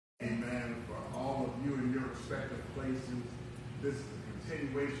respective places. This is a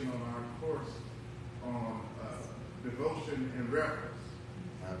continuation on our course on devotion and reverence.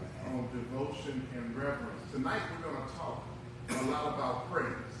 On devotion and reverence. Tonight we're going to talk a lot about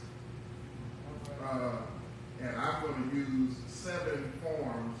praise. And I'm going to use 7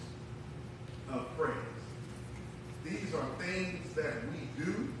 forms of praise. These are things that we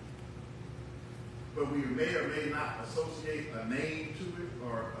do, but we may or may not associate a name to it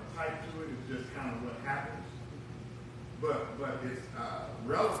or a type to it. It's just kind of what happens. But it's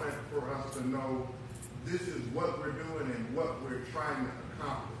relevant for us to know this is what we're doing and what we're trying to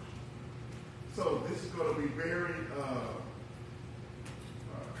accomplish. So this is going to be very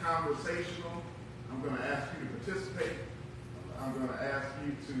conversational. I'm going to ask you to participate. I'm going to ask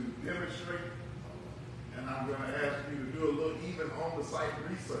you to demonstrate. And I'm going to ask you to do a little even on-the-site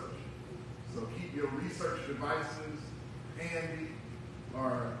research. So keep your research devices handy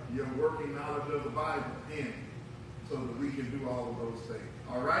or your working knowledge of the Bible handy so that we can do all of those things.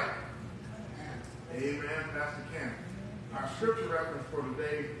 All right? Amen, Pastor Cameron. Our scripture reference for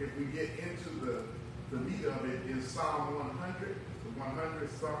today, if we get into the meat of it, is Psalm 100, the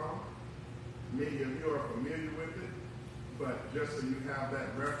 100th Psalm. Many of you are familiar with it, but just so you have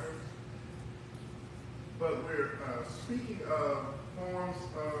that reference. But we're speaking of forms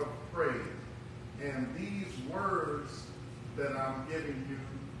of praise. And these words that I'm giving you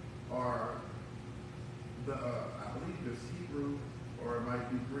are I believe it's Hebrew, or it might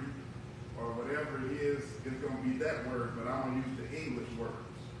be Greek, or whatever it is, it's going to be that word, but I'm going to use the English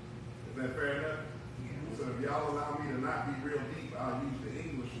words. Is that fair enough? Yeah. So if y'all allow me to not be real deep, I'll use the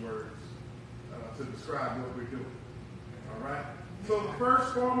English words to describe what we're doing. All right? So the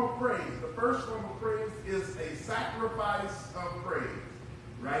first form of praise is a sacrifice of praise.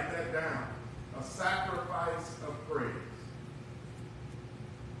 Write that down. A sacrifice of praise.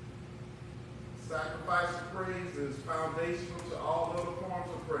 Sacrifice of praise is foundational to all other forms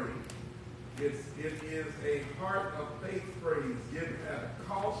of praise. It is a heart of faith praise given at a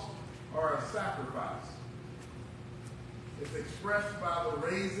cost or a sacrifice. It's expressed by the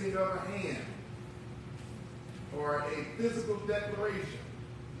raising of a hand or a physical declaration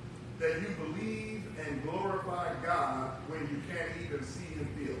that you believe and glorify God when you can't even see and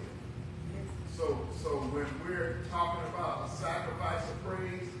feel it. So when we're talking about a sacrifice of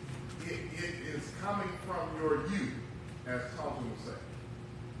praise, it is coming from your youth, as Talton would say.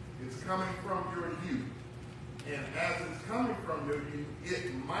 It's coming from your youth. And as it's coming from your youth,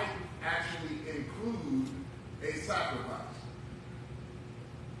 it might actually include a sacrifice.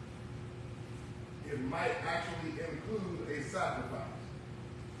 It might actually include a sacrifice.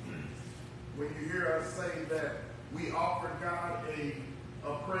 When you hear us say that we offered God a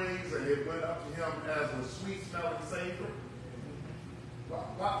praise and it went up to him as a sweet-smelling savor, why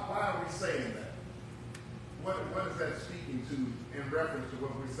are we saying that? What is that speaking to in reference to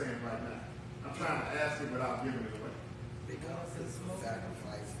what we're saying right now? I'm trying to ask it without giving it away. Because it's a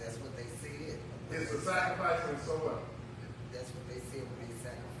sacrifice. That's what they said. It's a sacrifice, and so what? That's what they said when they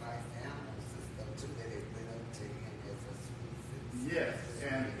sacrificed animals and stuff too, that it went up to him as a sweet. Yes,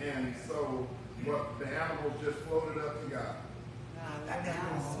 and so what, the animals just floated up to God. The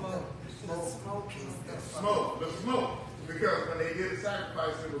smoke. Because when they did the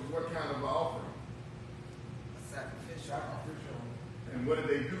sacrifice, it was what kind of an offering? A sacrificial offering. And what did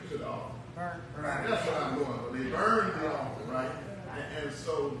they do to the offering? Burn. That's what I'm going for. They burned the offering, right? And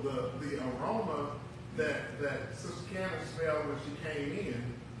so the aroma that Sister Candace smelled when she came in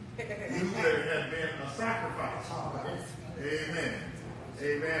knew that it had been a sacrifice. Amen.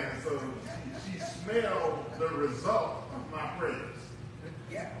 Amen. And so she smelled the result of my praise.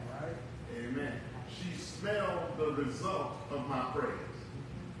 Yeah, right. Amen. She smelled the result of my praise.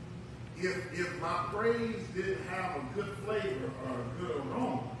 If my praise didn't have a good flavor or a good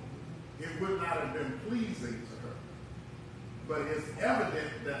aroma, it would not have been pleasing to her. But it's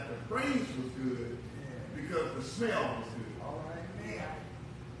evident that the praise was good because the smell was good. All right.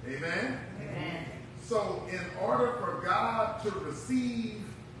 Amen? Amen. So in order for God to receive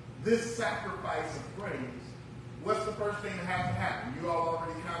this sacrifice of praise, what's the first thing that has to happen? You all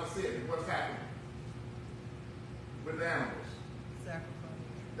already kind of said it. What's happening with the animals? Sacrifice.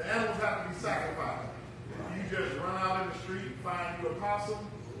 The animals have to be sacrificed. You just run out in the street and find you a possum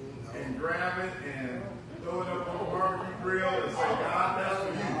and grab it and throw it up on the barbecue grill and say, God, that's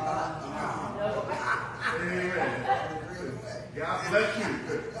for you. Amen. God bless you.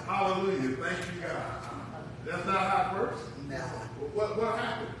 Hallelujah. Thank you, God. That's not how it works. No. What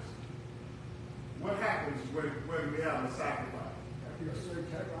happens? What happens when we have a sacrifice?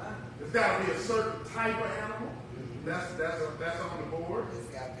 It's got to be a certain type of animal. That's on the board. It's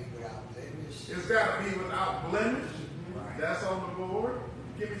got to be without blemish. It's got to be without blemish. Right. That's on the board.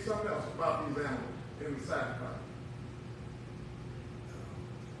 Give me something else about these animals in the sacrifice.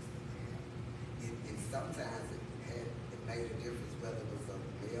 It sometimes it made a difference whether it was a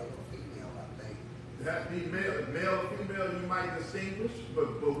male or female, I think. It has to be male or female, you might distinguish, but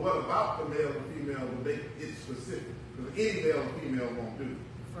what about the male or female would make it specific? Because any male or female won't do.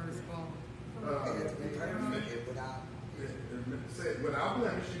 Firstborn. It had to be perfect without. Without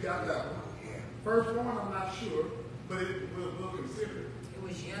blemish, you got that one. Yeah. Firstborn, I'm not sure, but we'll consider it. It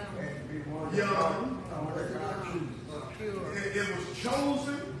was young. Young. Pure. It was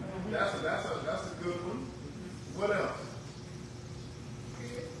chosen. That's a good one. What else?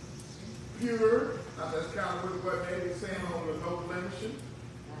 Pure. Now that's kind of what Eddie is saying on the no blemishing.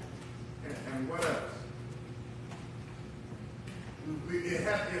 And what else? It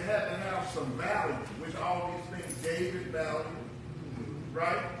had to have some value, which all these things gave it value,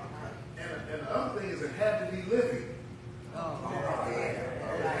 right? And the other thing is it had to be living. It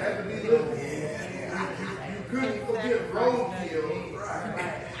had to be living. You couldn't forget roadkill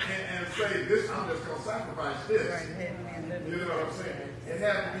and say, this, I'm just going to sacrifice this. You know what I'm saying? It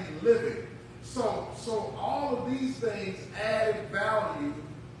had to be living. So all of these things added value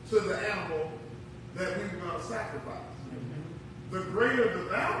to the animal that we were going to sacrifice. The greater the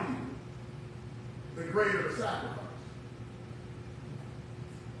value, the greater the sacrifice.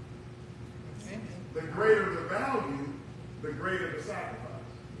 The greater the value, the greater the sacrifice.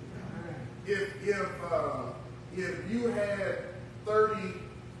 If you had 30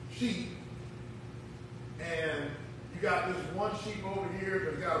 sheep and you got this one sheep over here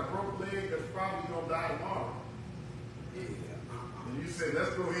that's got a broke leg that's probably going to die tomorrow, and you said,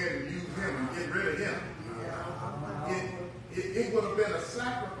 let's go ahead and use him and get rid of him. It would have been a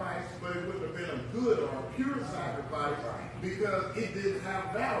sacrifice, but it wouldn't have been a good or a pure sacrifice because it didn't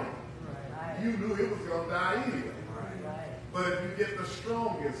have value. You knew it was going to die anyway. But if you get the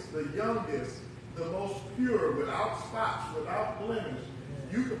strongest, the youngest, the most pure, without spots, without blemish,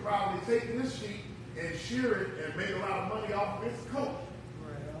 you could probably take this sheep and shear it and make a lot of money off of its coat.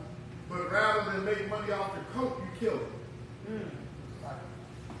 But rather than make money off the coat, you kill it.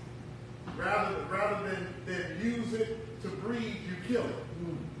 Rather than use it to breed, you kill it.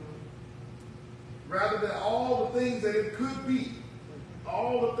 Rather than all the things that it could be,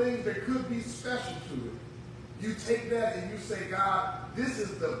 all the things that could be special to it, you take that and you say, God, this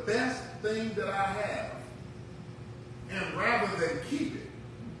is the best thing that I have. And rather than keep it,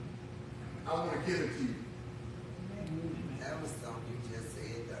 I want to give it to you. That was something you just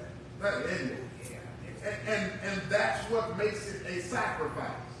said there. And that's what makes it a sacrifice.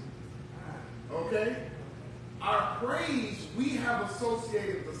 Okay? Our praise, we have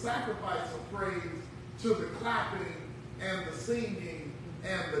associated the sacrifice of praise to the clapping and the singing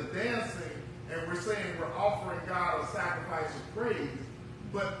and the dancing, and we're saying we're offering God a sacrifice of praise,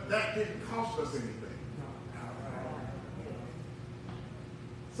 but that didn't cost us anything.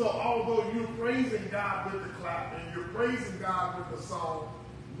 So although you're praising God with the clap and you're praising God with the song,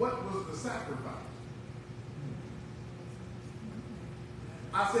 what was the sacrifice?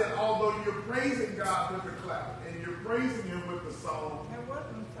 I said, although you're praising God with the clap and you're praising him with the song,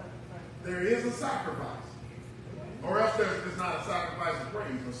 there is a sacrifice. Or else there's not a sacrifice of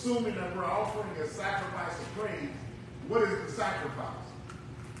praise. Assuming that we're offering a sacrifice of praise, what is the sacrifice?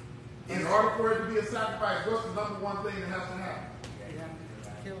 In order for it to be a sacrifice, what's the number one thing that has to happen?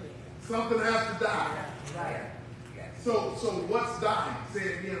 Something has to die. So what's dying? Say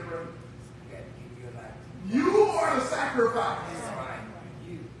it again, brother. You are the sacrifice.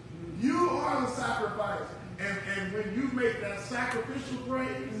 You are the sacrifice. And when you make that sacrificial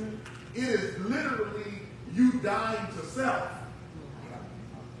praise, it is literally you dying to self.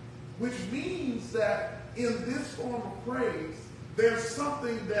 Which means that in this form of praise, there's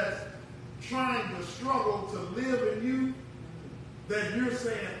something that's trying to struggle to live in you that you're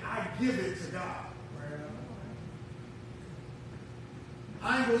saying, I give it to God.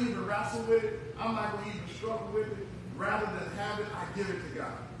 I ain't going to even wrestle with it. I'm not going to even struggle with it. Rather than have it, I give it to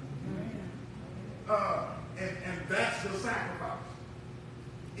God. And that's the sacrifice.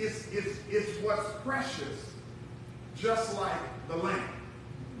 It's what's precious, just like the lamb.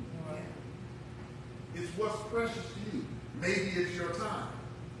 It's what's precious to you. Maybe it's your time.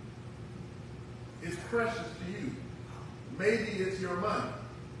 It's precious to you. Maybe it's your money.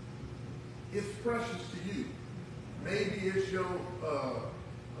 It's precious to you. Maybe it's your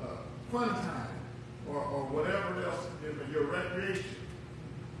fun time or whatever else, your recreation.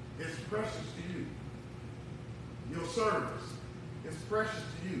 It's precious to you. Your service is precious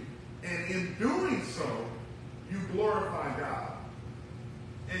to you. And in doing so, you glorify God.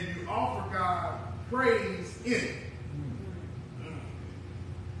 And you offer God praise in it.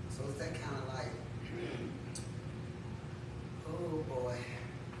 So is that kind of like, oh boy,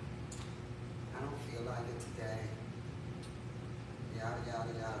 I don't feel like it today. Yada,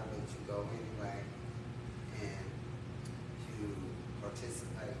 yada, yada, but you go anyway and you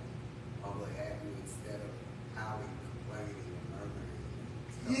participate or what have you instead of howling, complaining, and murmuring.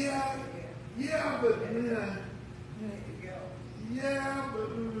 Yeah, but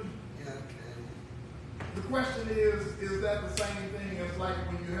Okay. the question is that the same thing as like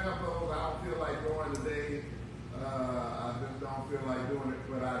when you have those, I don't feel like going today, I just don't feel like doing it,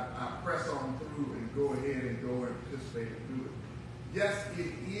 but I press on through and go ahead and go and participate and do it. Yes,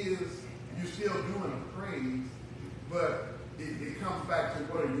 it is, you're still doing a praise, but it comes back to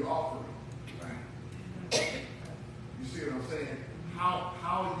what are you offering? Right? You see what I'm saying?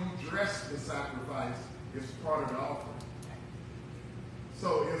 How you dress the sacrifice is part of the offering.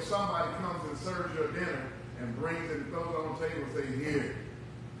 So if somebody comes and serves your dinner and brings it and throws it on the table and says, here,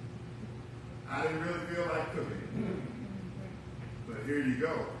 I didn't really feel like cooking, but here you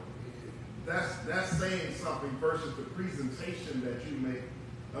go. That's saying something versus the presentation that you make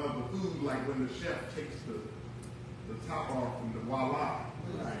of the food, like when the chef takes the top off and the voila.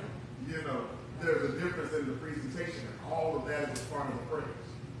 Right. You know, there's a difference in the presentation, and all of that is a part of the praise.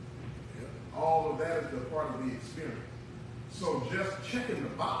 All of that is a part of the experience. So just checking the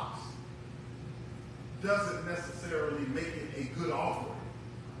box doesn't necessarily make it a good offering.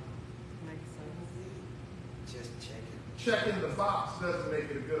 Makes sense. Just checking. Checking the box doesn't make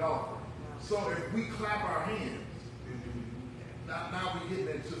it a good offering. So if we clap our hands, now we're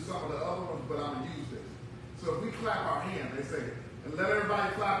getting into some of the other ones, but I'm going to use this. So if we clap our hands, they say, and let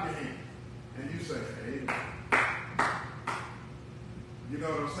everybody clap your hands. And you say, amen. You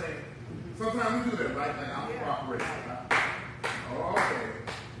know what I'm saying? Sometimes we do that, right? Like I'm cooperating. Okay.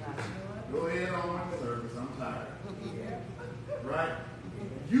 Go ahead on with the service. I'm tired. Right?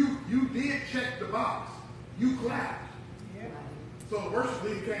 You did check the box. You clapped. So the worship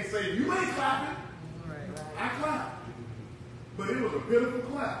leader can't say, you ain't clapping. I clapped. But it was a pitiful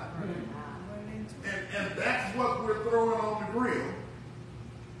clap. And that's what we're throwing on the grill.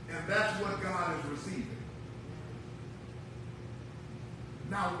 And that's what God is receiving.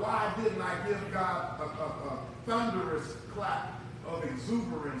 Now, why didn't I give God a thunderous clap of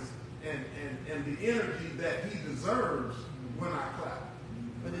exuberance and the energy that he deserves when I clap?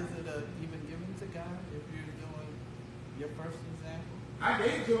 But is it even given to God if you're doing your first example? I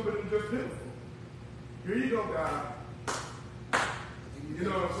gave to him, but it was just pitiful. Here you go, God. You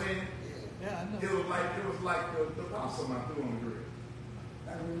know what I'm saying? Yeah, I know. It was like the possum I threw on the grill.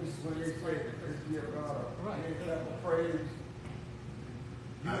 That means when they say that this give God Right. any type of praise,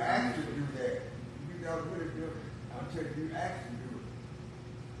 you actually do that. You don't really do it until you actually do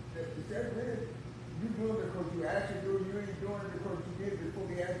it. Is that really? You doing it because you actually do it, you ain't doing it because you did it before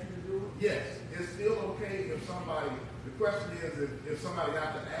they asked you to do it? Yes, it's still okay if somebody, the question is if somebody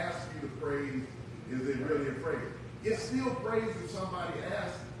has to ask you to praise, is it really a praise? It's still praise if somebody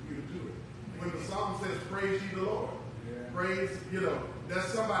asks you to do it. When the song says, praise ye the Lord. Yeah. Praise, that's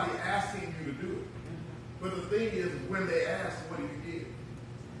somebody asking you to do it. But the thing is, when they ask, what do you give?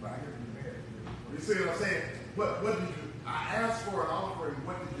 You see what I'm saying? What did you, I asked for an offering,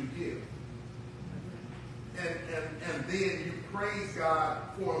 what did you give? And then you praise God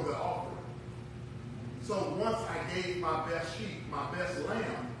for the offering. So once I gave my best sheep, my best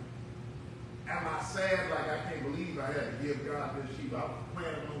lamb, am I sad like I can't believe I had to give God this sheep? I was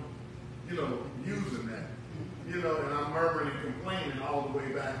planning on, using that. And I'm murmuring and complaining all the way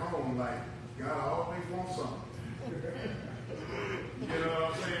back home like, God, I always want something. You know what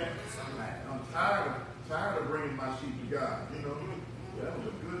I'm saying? I'm tired of bringing my sheep to God. That was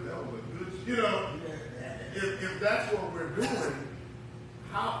a good, if that's what we're doing,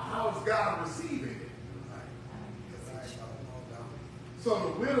 how is God receiving it? So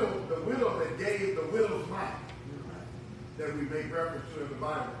the widow that gave the widow's mite that we make reference to in the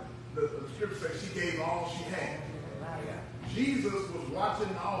Bible, the scripture says she gave all she had. Jesus was watching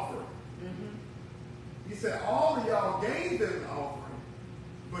the offering. He said, all of y'all gave them an offering,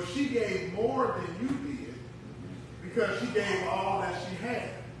 but she gave more than you did because she gave all that she had.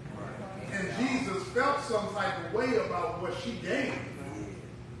 And Jesus felt some type of way about what she gave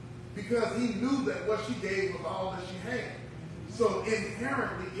because he knew that what she gave was all that she had. So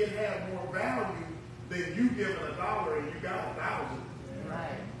inherently, it had more value than you giving $1 and you got 1,000.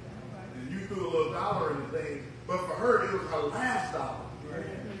 Right. And you threw a little dollar in the thing, but for her, it was her last dollar. Right.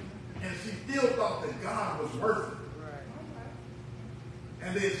 And she still thought that God was worth it. Right.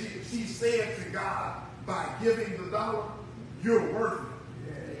 And then she said to God, by giving the $1, you're worth it.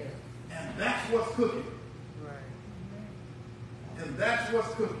 what's cooking. Right. And that's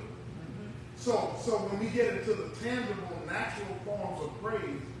what's cooking. So when we get into the tangible, natural forms of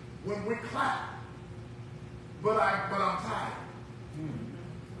praise, when we clap, but I'm tired.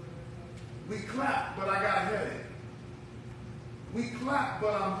 We clap, but I got a headache. We clap,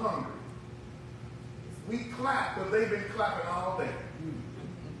 but I'm hungry. We clap, but they've been clapping all day.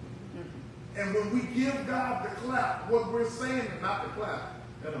 And when we give God the clap, what we're saying is not the clap.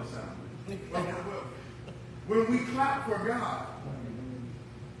 That don't sound good. When we clap for God,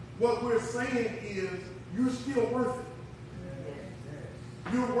 what we're saying is you're still worth it.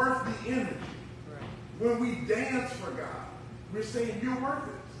 You're worth the energy. When we dance for God, we're saying you're worth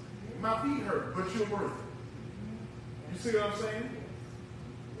it. My feet hurt, but you're worth it. You see what I'm saying?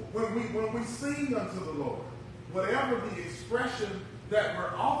 When we sing unto the Lord, whatever the expression that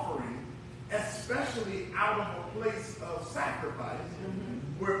we're offering, especially out of a place of sacrifice,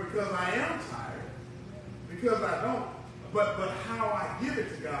 where because I am tired, because I don't, but how I give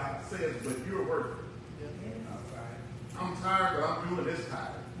it to God says, but you're worth it. I'm tired, but I'm doing this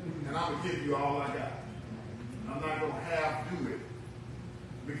tired, and I'm gonna give you all I got. I'm not gonna half do it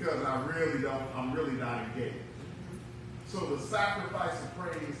because I'm really not engaged. So the sacrifice of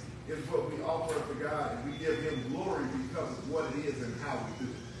praise is what we offer to God, and we give him glory because of what it is and how we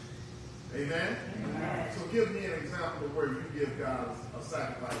do it. Amen? Amen. So give me an example of where you give God a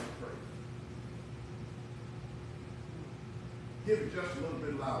sacrifice of praise. Give it just a little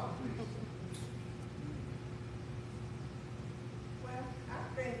bit louder, please. Well,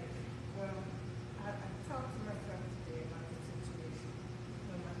 I think, I talked to my son today about the situation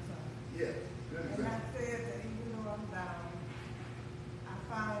with my son. Yes. Good And I example. said that even though I'm down, I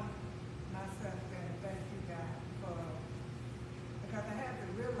found myself saying, thank you, God, because I had to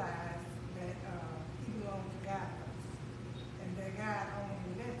realize that he belonged to God first. And that God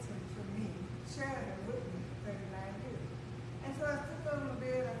only lent him to me, shared him with me for 39 years. And so I stood on the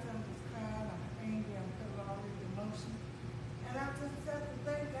bed, I started just crying, I'm angry, I'm feeling all this emotion. And I just had to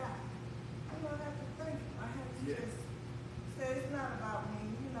thank God. I don't have to thank him. I had to just say it's not about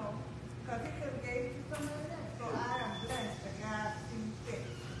me, because he could have gave it to somebody else. So I am blessed that God sees fit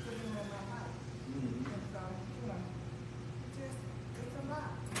to put him in my life. And so, it's a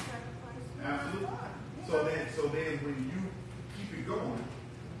lot. Sacrifice. Absolutely. So then when you keep it going,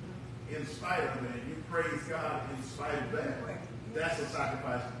 in spite of that, you praise God in spite of that, that's a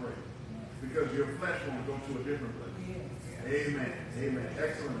sacrifice of praise. Because your flesh will go to a different place. Amen. Amen.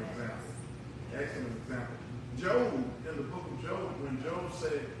 Excellent example. Excellent example. Job, in the book of Job, when Job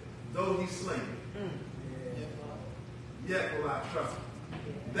said, though he slay me, yet will I trust him.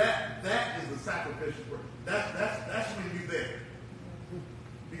 That is the sacrificial praise. That's when you're there.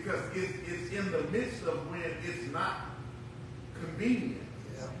 Because it's in the midst of when it's not convenient.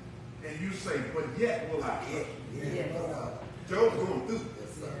 And you say, but yet will I trust him. Job's going through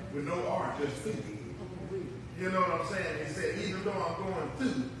with no R, just through. You know what I'm saying? He said, even though I'm going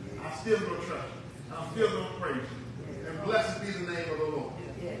through, I still don't trust you. I'm still going to praise you. And blessed be the name of the Lord.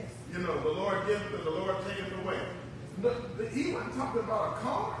 You know, the Lord giveth and the Lord taketh away. He wasn't talking about a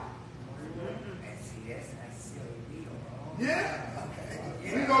car. Yeah.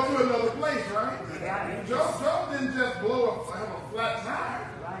 We go to another place, right? Job didn't just have a flat tire.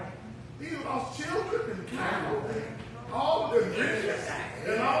 He lost children and cattle and all of the riches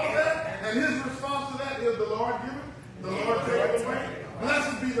and all of that. And his response to that is the Lord giveth, the Lord taketh away.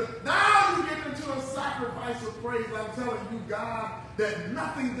 Blessed be the. Now you get into a sacrifice of praise. I'm telling you, God, that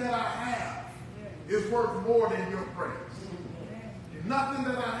nothing that I have is worth more than your praise. Nothing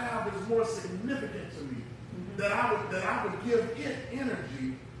that I have is more significant to me that I would give it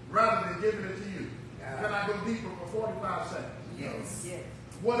energy rather than giving it to you. Can I go deeper for 45 seconds? Yes.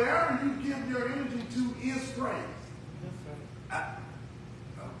 Whatever you give your energy to is praise.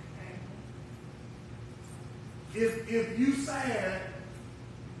 If you sad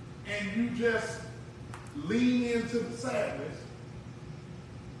and you just lean into the sadness,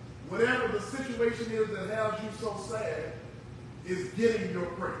 whatever the situation is that has you so sad is getting your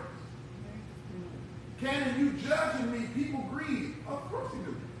praise. Can you judging me? People grieve. Of course they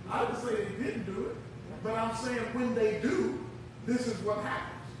do. I would say they didn't do it, but I'm saying when they do, this is what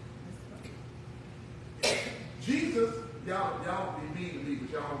happens. Jesus, y'all be mean to me, but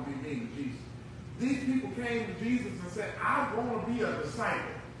y'all don't be mean to Jesus. These people came to Jesus and said, I want to be a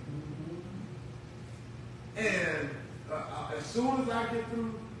disciple. And as soon as I get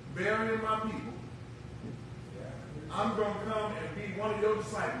through burying my people, I'm going to come and be one of your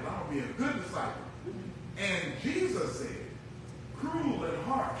disciples. I'm going to be a good disciple. And Jesus said, cruel and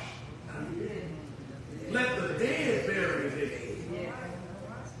harsh, let the dead bury the dead.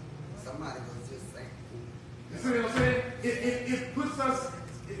 Somebody was see what I'm saying? It puts us,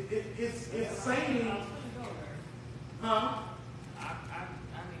 it's saying, huh? I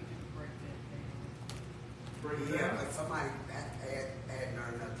need you to break that down. Break it Yeah, down. but somebody had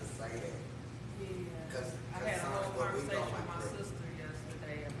nerve enough to say that. Yeah. 'Cause I had a some whole of what we conversation going with my through. sister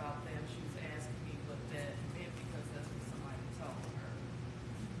yesterday about that. She was asking me what that meant because that's what somebody told her.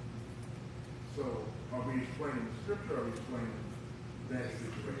 So, are we explaining the scripture or are we explaining that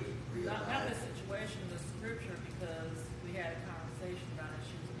situation? Not the situation, the scripture, because we had a conversation about it.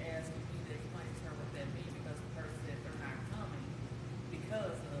 She was asking me to explain to her what that means because the person said they're not coming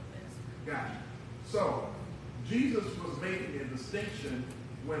because of that scripture. Gotcha. So, Jesus was making a distinction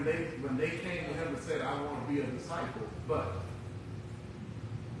when they came to him and said, I want to be a disciple, but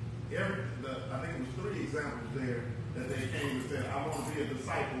I think it was 3 examples there that they came and said, I want to be a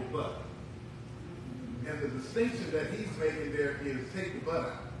disciple, but. And the distinction that he's making there is take the but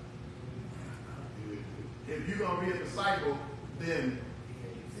out. If you're going to be a disciple, then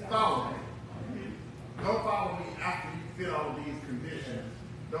follow me. Don't follow me after you fit all of these conditions.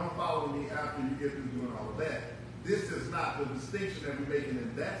 Don't follow me after you get through doing all of that. This is not the distinction that we're making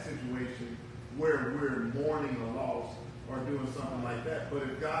in that situation where we're mourning a loss or doing something like that. But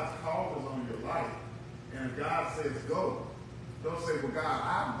if God's call is on your life, and if God says go, don't say, well, God,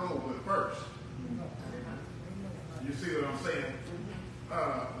 I'll go, but first. You see what I'm saying?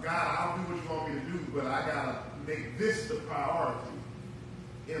 God, I'll do what you want me to do, but I got to make this the priority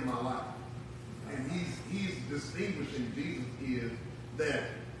in my life. And he's distinguishing Jesus is that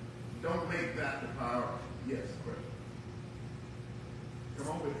don't make that the priority. Yes, question. Come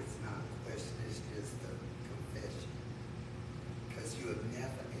on with it. It's not a question, it's just a confession. Because you have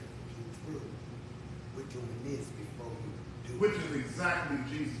never been through with doing this before you do Which is exactly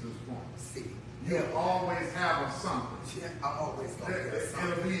Jesus' point. See, You'll always have a something. I always gonna get It'll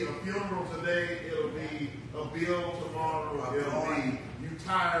something. be a funeral today, it'll be a bill tomorrow, it'll be you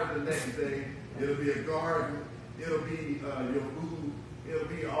tired the next day, it'll be a garden, it'll be your food, it'll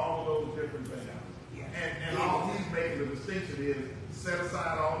be all of those different things. And all he's making the distinction is set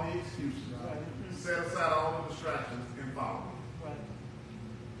aside all the excuses, set aside all the distractions and follow me.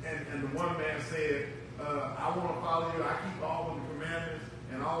 And the one man said, I want to follow you, I keep all of the commandments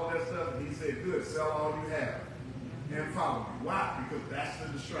and all of that stuff. And he said, good, sell all you have and follow me. Why? Because that's the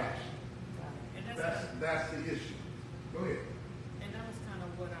distraction. And That's the issue. Go ahead. And that was kind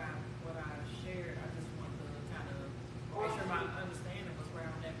of what I shared. I just wanted to kind of make sure my understanding was right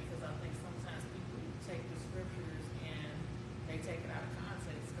on that because I think sometimes people take the scriptures and they take it out of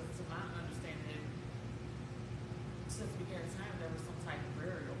context. Because to my understanding, since the beginning of time, there was some type of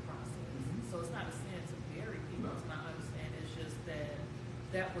burial process. So it's not a sin to bury people. To my understanding, it's just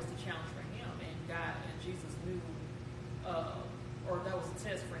that was the challenge for him, and God and Jesus knew, or that was a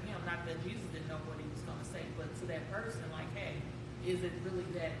test for him. Not that Jesus didn't know what he was going to say, but to that person, like, hey, is it really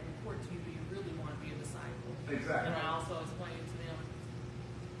that important to you? Do you really want to be a disciple? Exactly. And I also explained to them.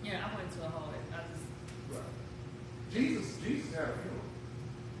 Yeah, I went to a whole. Right. Jesus had a funeral.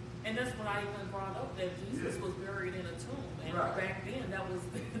 And that's what I even brought up, that Jesus was buried in a tomb, and back then that was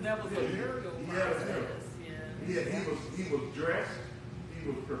a burial process. He was dressed. He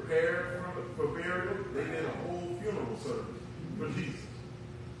was prepared for burial. They did a whole funeral service for Jesus.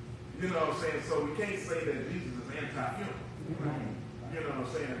 You know what I'm saying? So we can't say that Jesus is anti-funeral. You know what I'm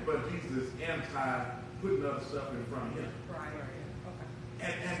saying? But Jesus is anti-putting other stuff in front of him. Right.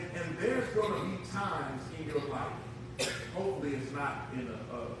 Okay. And there's going to be times in your life, hopefully it's not in a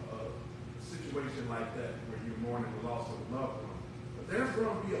situation like that where you're mourning the loss of a loved one, but there's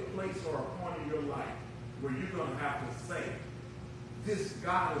going to be a place or a point in your life where you're going to have to say, this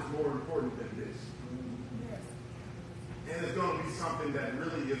God is more important than this. Yes. And it's going to be something that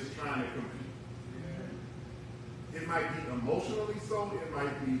really is trying to compete. It might be emotionally so. It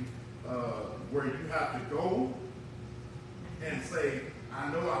might be where you have to go and say,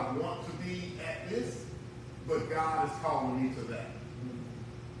 I know I want to be at this, but God is calling me to that.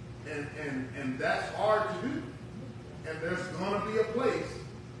 And that's hard to do. And there's going to be a place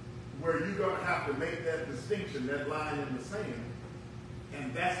where you're going to have to make that distinction, that line in the sand.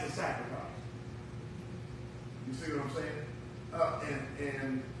 And that's the sacrifice. You see what I'm saying?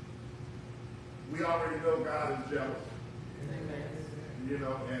 And we already know God is jealous. Amen. You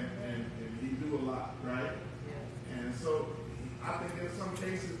know, and he do a lot, right? Yes. And so I think in some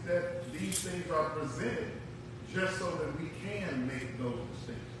cases that these things are presented just so that we can make those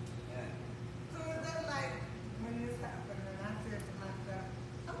distinctions. So is that like when this happened and I said to myself,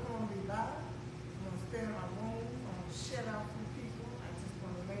 I'm going to be loud, I'm going to stay in my room, I'm going to shut out from people, I just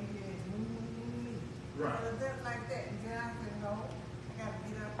want to lay here and me. Right. So is that like that? And then I said, no, I got to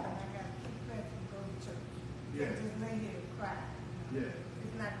get up and I got to keep pressing and go to church. can't just lay here and cry. Yeah.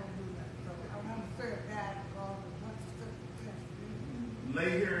 It's not going to do nothing. So I want to serve God regardless of what the circumstance is.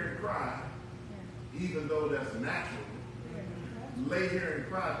 Lay here and cry, even though that's natural. Lay here and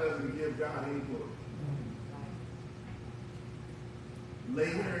cry doesn't give God any glory. Lay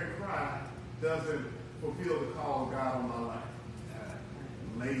here and cry doesn't fulfill the call of God on my life.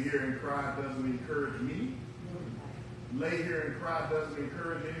 Lay here and cry doesn't encourage me. Lay here and cry doesn't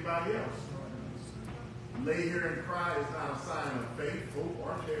encourage anybody else. Lay here and cry is not a sign of faith, hope,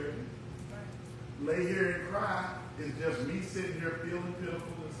 or charity. Lay here and cry is just me sitting here feeling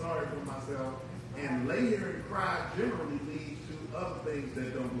pitiful and sorry for myself. And lay here and cry generally leads to other things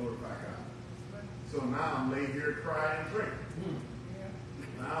that don't glorify God. So now I'm lay here, cry, and drink.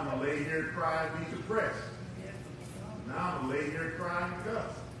 Now I'm going to lay here, cry, and be depressed. Now I'm going to lay here, cry, and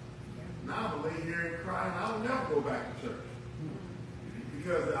cuss. Now I'm going to lay here and cry, and I'll never go back to church.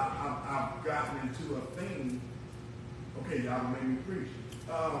 Because I've gotten into a thing. Okay, y'all made me preach.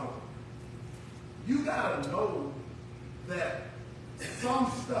 You got to know that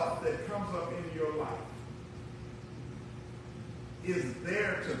some stuff that comes up in your life is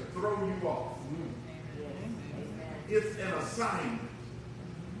there to throw you off. It's an assignment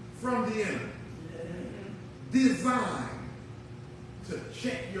from the enemy designed to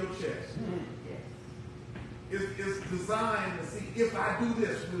check your chest. It's designed to see, if I do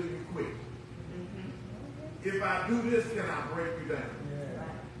this, will you quit? If I do this, can I break you down?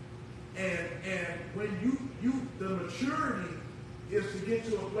 And when the maturity is to get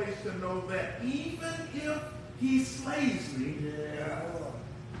to a place to know that even if he slays me,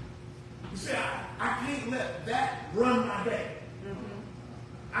 you see, I can't let that run my day.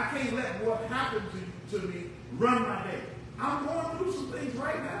 I can't let what happened to me run my day. I'm going through some things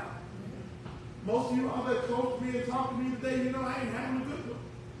right now. Most of you all that close to me and talk to me today, you know I ain't having a good one.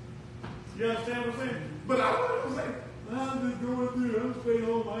 You understand what I'm saying? But I want to say, I'm just going through, I'm staying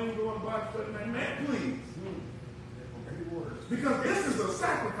home, I ain't going to Bible study. Man, please. Because this is a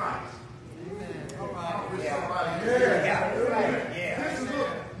sacrifice. This is,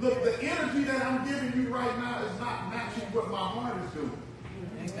 look, the energy that I'm giving you right now is not matching what my heart is doing.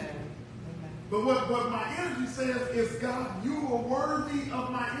 But what my energy says is, God, you are worthy of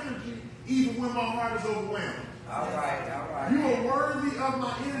my energy even when my heart is overwhelmed. All right. You are worthy of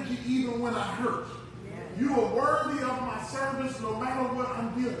my energy even when I hurt. You are worthy of my service no matter what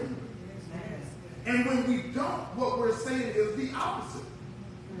I'm dealing with. And when we don't, what we're saying is the opposite.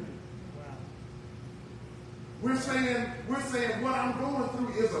 We're saying what I'm going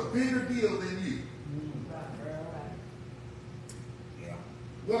through is a bigger deal than you.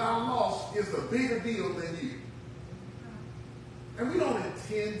 What I lost is a bigger deal than you. And we don't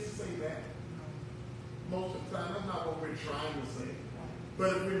intend to say that most of the time. That's not what we're trying to say.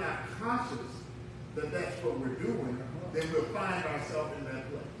 But if we're not conscious that that's what we're doing, then we'll find ourselves in that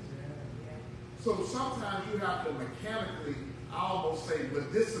place. So sometimes you have to mechanically, I almost say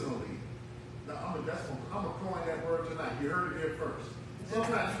medicinally. Now, I'm going to coin that word tonight. You heard it here first.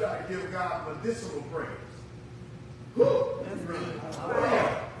 Sometimes you got to give God medicinal praise. Woo! That's good.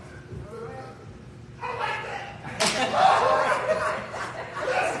 I like that.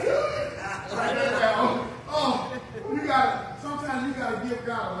 That's good. Right there now. Sometimes you got to give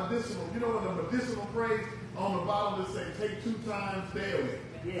God a medicinal. You know what a medicinal praise on the bottle that say take 2 times daily.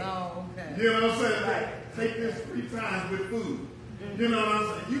 Oh, okay. You know what I'm saying? Like, take this 3 times with food. You know what I'm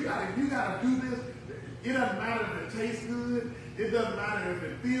saying? You gotta do this. It doesn't matter if it tastes good. It doesn't matter if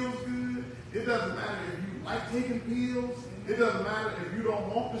it feels good. It doesn't matter if you like taking pills. It doesn't matter if you don't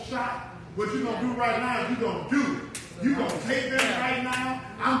want the shot. What you're gonna do right now is you're gonna do it. You're gonna take this right now.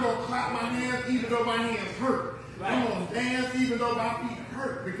 I'm gonna clap my hands even though my hands hurt. I'm gonna dance even though my feet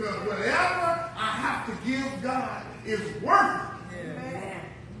hurt. Because whatever I have to give God is worth it.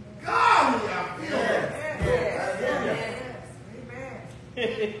 Golly, I feel it.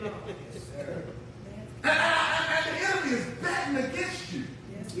 And the enemy is betting against you.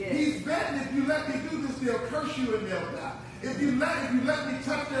 He's betting if you let me do this, they'll curse you and they'll die. If you let me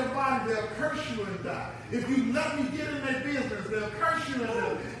touch their body, they'll curse you and die. If you let me get in their business, they'll curse you and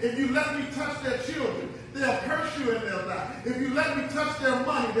they'll die. If you let me touch their children, they'll curse you and they'll die. If you let me touch their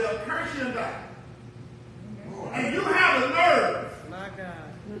money, they'll curse you and die. And you have the nerve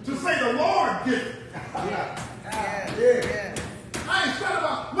to say the Lord did it. I ain't said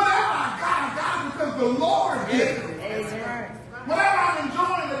about whatever I got it because the Lord did it. Whatever I'm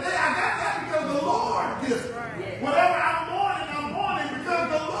enjoying today, I got that because the Lord did it. Whatever I'm mourning because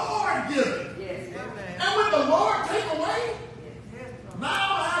the Lord did it. And when the Lord take away, now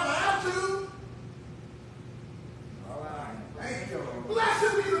I have an attitude. Bless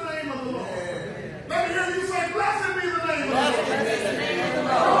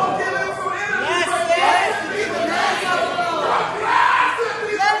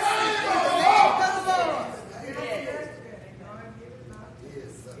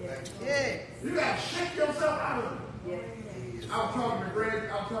Yeah. You got to shake yourself out of it. Yes. I was talking to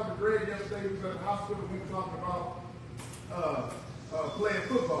Greg yesterday. He was at the hospital. We were talking about playing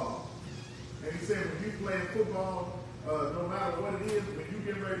football. And he said, when you play football, no matter what it is, when you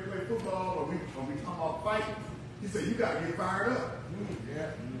get ready to play football or we talking about fighting, he said, you got to get fired up.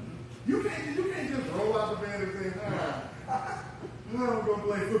 Yeah. You can't just roll out the bed and say, I'm going to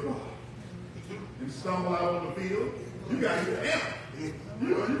play football. And stumble out on the field. You got to get amped.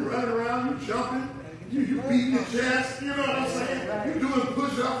 You running around, you jumping, you beating your chest, you know what I'm saying? You doing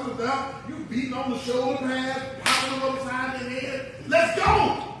push-ups and stuff, you beating on the shoulder pads, popping them upside your head. Let's go!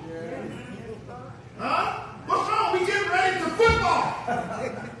 Huh? What's wrong? We getting ready to football.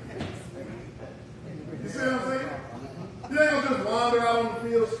 You see what I'm saying? You ain't gonna just wander out on the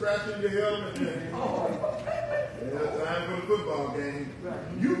field scratching your helmet and yeah, time for the football game.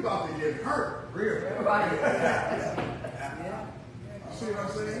 You about to get hurt. Real. See what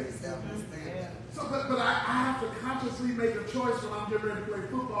I'm saying? So, but I have to consciously make a choice when I'm getting ready to play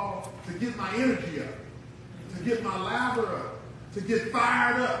football to get my energy up, to get my lather up, to get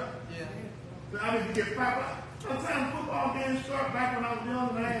fired up. Yeah. I need to get fired up. By the time football games start, back when I was young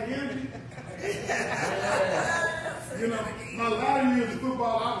and I had energy, you know, my latter years of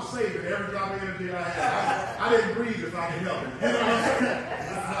football, I was saving every drop of energy I had. I didn't breathe if I could help it. You know what I'm saying?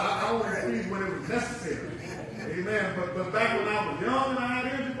 I only breathed when it was necessary. Amen. But back when I was young and I had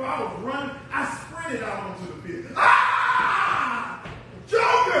energy, I was running. I sprinted out onto the field. Ah!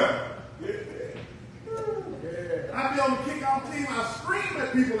 Joker! I'd be on the kickoff team. I screamed at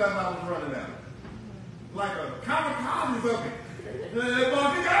people as I was running out. Like a kamikaze of me.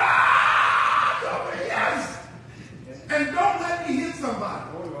 Ah! Joker, yes! And don't let me hit somebody.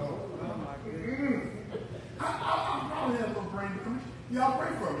 I probably have a little brain damage. Y'all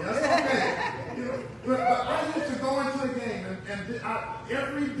pray for me. That's okay. You know, but I used to go into a game, and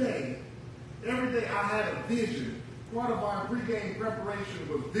every day I had a vision. Part of our pregame preparation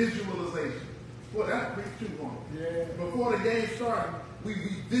was visualization. Well, that's big too long. Yeah. Before the game started, we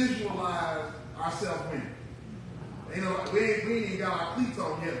visualized ourselves winning. You know, we ain't even got our cleats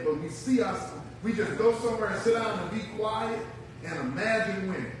on yet, but we see us. We just go somewhere and sit down and be quiet and imagine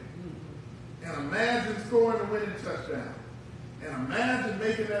winning. And imagine scoring the winning touchdown. And imagine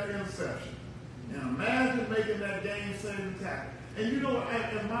making that interception. And imagine making that game-saving tackle. And you know,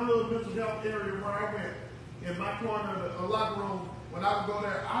 in my little mental health area where I went, in my corner of the locker room, when I would go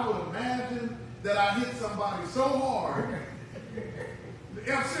there, I would imagine that I hit somebody so hard.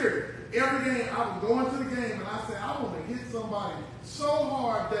 I'm serious. Every game, I would go into the game and I say, I want to hit somebody so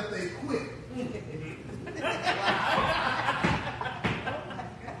hard that they quit.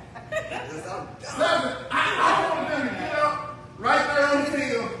 I want them to get up right there on the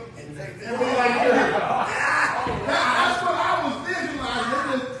field and be like, that's what I was visualizing. They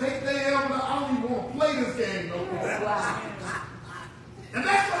just take their helmet. I don't even want to play this game no more. And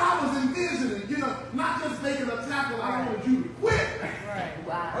that's what I was envisioning. You know, not just making a tackle. I wanted you to quit. Right.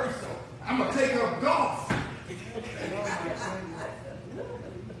 Wow. I'm going to take up golf.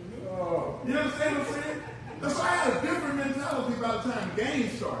 You understand what I'm saying? That's why I had a different mentality by the time the game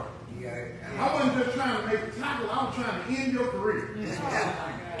started. I wasn't just trying to make a tackle, I was trying to end your career.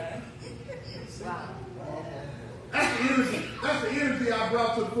 That's the energy I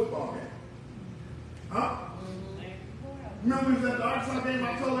brought to the football game. Huh? Remember we was at the Arkansas game, I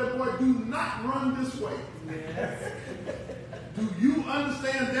told that boy, do not run this way. Do you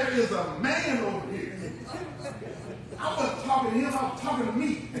understand there is a man over here? I wasn't talking to him, I was talking to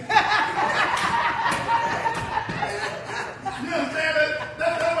me. You understand that? That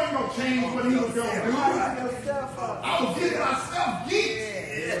ain't gonna change what he was gonna do. I was getting myself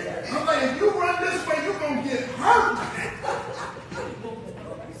geeked. I'm like, if you run this way, you're gonna get hurt.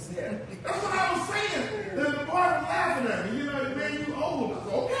 That's what I was saying. The boy was laughing at me. You know, man, you old. I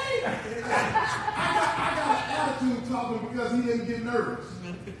said, okay. I got an attitude talking because he didn't get nervous.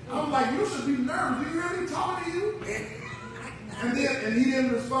 I'm like, you should be nervous. You hear me talking to you? And he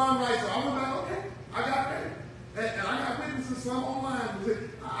didn't respond right, so I was like, okay, I got that. And I got witnesses, some online.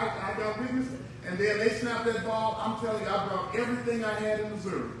 I got witnesses. And then they snapped that ball. I'm telling you, I brought everything I had in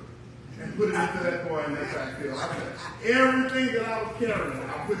Missouri and put it into that boy in that backfield. Everything that I was carrying,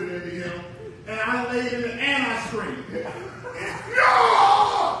 I put it into him. And I laid in it and I screamed. No!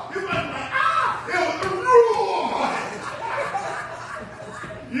 It wasn't like, it was the rule!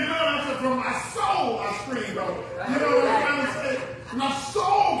 You know what I'm saying? From my soul, I screamed over. You know what I'm trying to say? My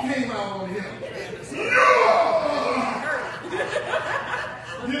soul came out on him.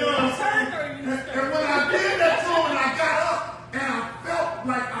 You know what I'm saying? And when I did that to him and I got up and I felt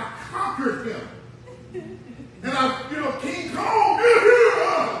like I conquered him. And King Kong,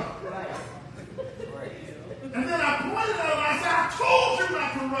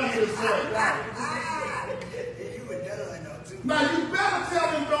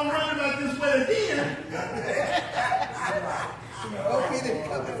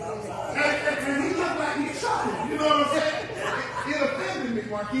 And he looked like he chuckled. You know what I'm saying? It offended me,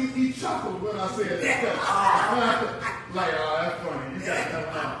 Marquise. He chuckled when I said that. Like, oh, that's funny. You got that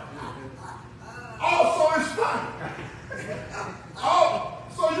one out. Oh, so it's funny. Oh,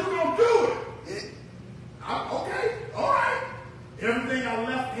 so you're going to do it. Okay, all right. Everything I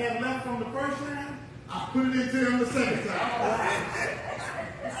had left from the first time, I put it into him the second time.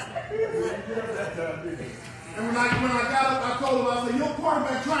 And when I got up, I told him, I said, your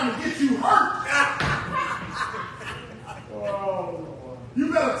quarterback trying to get you hurt. You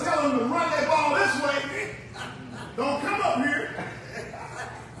better tell him to run that ball this way. Don't come up here.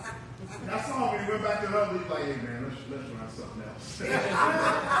 I saw him when he went back to the other. He's like, hey man, let's run something else.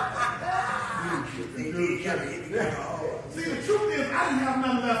 See, the truth is, I didn't have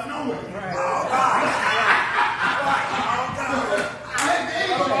nothing left nowhere. I gave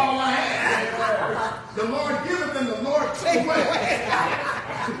them all I had. The Lord giveth and the Lord take away.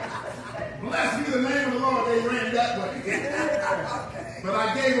 Blessed be the name of the Lord, they ran that way. But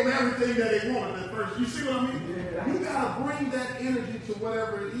I gave them everything that they wanted at first. You see what I mean? You got to bring that energy to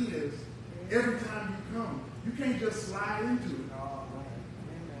whatever it is every time you come. You can't just slide into it.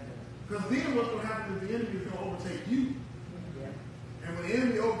 Because then what's going to happen is the enemy is going to overtake you. And when the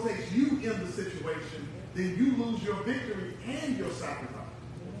enemy overtakes you in the situation, then you lose your victory and your sacrifice.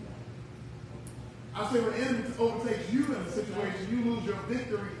 I say when the enemy overtakes you in the situation, you lose your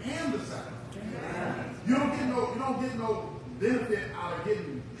victory and the sacrifice. You don't get no benefit out of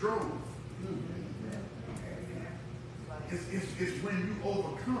getting drove. It's when you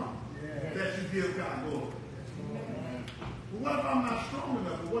overcome that you give God glory. Well, what if I'm not strong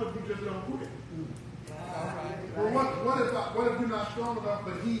enough? Well, what if you just don't quit? Well, what if you're not strong enough,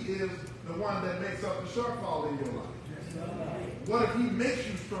 but he is the one that makes up the shortfall in your life? What if he makes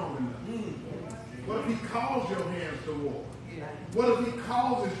you strong enough? What if he calls your hands to war? What if he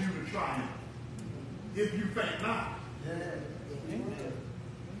causes you to triumph? If you faint not.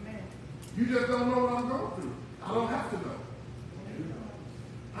 You just don't know what I'm going through. I don't have to know.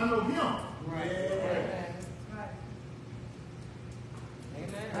 I know him.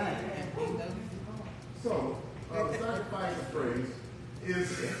 So, the sacrifice of praise is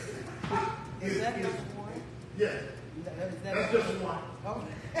that just one? Yeah. That's just one.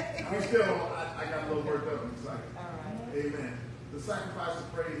 We still, I got a little worked up and excited. All right. Amen. The sacrifice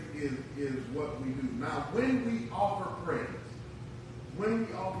of praise is what we do. Now, when we offer praise,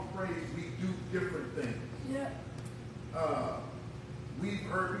 we do different things. Yeah. We've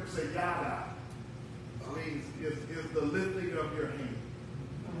heard people say yada. Means is the lifting of your hand.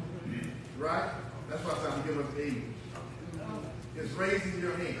 Right? That's why I'm giving us English. It's raising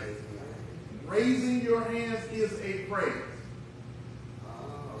your hand. Raising your hands is a praise.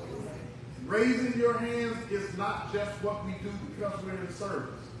 Raising your hands is not just what we do because we're in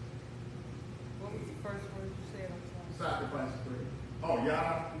service. What was the first word you said? Sacrifice of praise. Oh,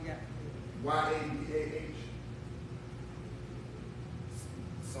 Yah? Y-A-D-A-H.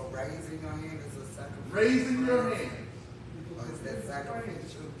 So raising your hand is a sacrifice. Raising your hand is that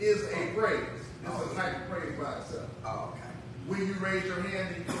sacrificial? Is a praise. It's a type of praise by itself. Oh, okay. When you raise your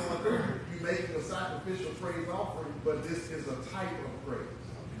hand and you're making a sacrificial praise offering, but this is a type of praise.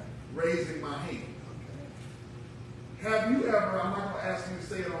 Okay. Raising my hand. Okay. Have you ever, I'm not going to ask you to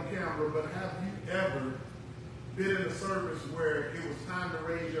say it on camera, but have you ever been in a service where it was time to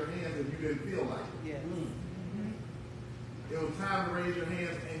raise your hands and you didn't feel like it? Yes. It was time to raise your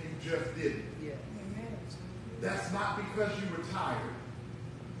hands and you just didn't. Yes. That's not because you were tired.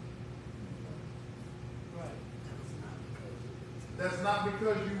 Right. That's not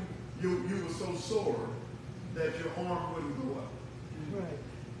because you were so sore that your arm wouldn't go up. Right.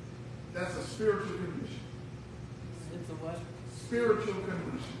 That's a spiritual condition. It's a what? Spiritual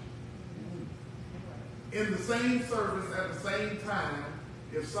condition. In the same service at the same time,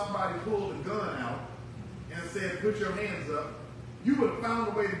 if somebody pulled a gun out and said, put your hands up, you would have found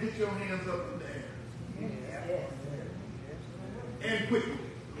a way to get your hands up in the air. Yes. And quickly.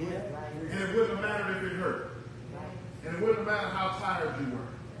 Yes. And it wouldn't have mattered if it hurt. And it wouldn't have mattered how tired you were.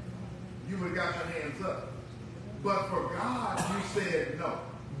 You would have got your hands up. But for God, you said no.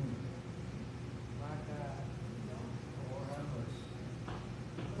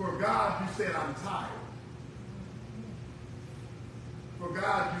 For God, you said I'm tired. For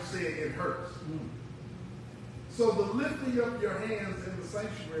God, you said it hurts. So the lifting up your hands in the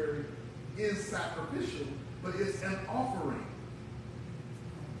sanctuary is sacrificial, but it's an offering.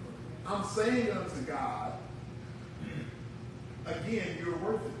 I'm saying unto God, again, you're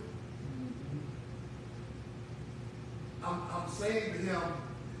worth it. I'm saying to him,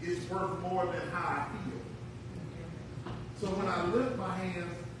 it's worth more than how I feel. So when I lift my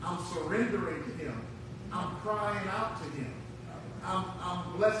hands, I'm surrendering to him. I'm crying out to him.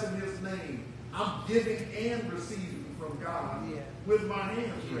 I'm blessing his name. I'm giving and receiving from God with my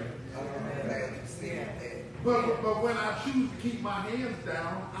hands raised. I'm glad you said that. But when I choose to keep my hands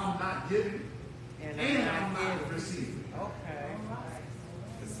down, I'm not giving and I'm not receiving. Okay.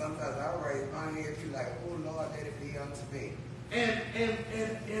 Because sometimes I raise my hand to like, oh Lord, let it be unto me. And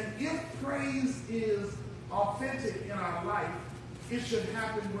if praise is authentic in our life, it should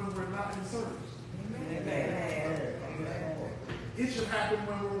happen when we're not in service. Amen. It should happen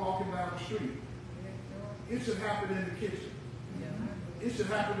when we're walking down the street. It should happen in the kitchen. It should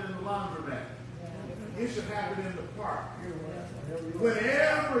happen in the laundromat. It should happen in the park.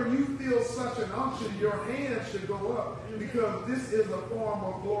 Whenever you feel such an unction, your hands should go up, because this is a form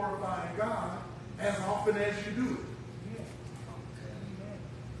of glorifying God as often as you do it.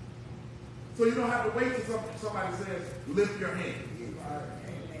 So you don't have to wait till somebody says, lift your hand.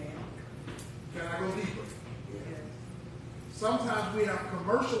 Can I go deeper? Sometimes we have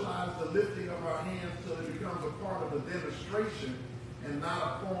commercialized the lifting of our hands till it becomes a part of the demonstration and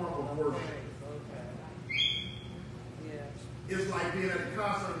not a form of worship. It's like being at a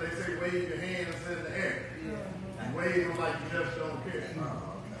concert and they say wave your hands in the air. And wave them like you just don't care.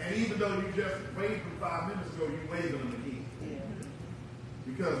 And even though you just waved them 5 minutes ago, you waving them again.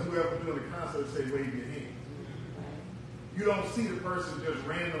 Because whoever doing the concert say wave your hand. You don't see the person just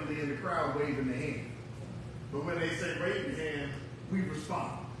randomly in the crowd waving their hand. But when they say wave your hand, we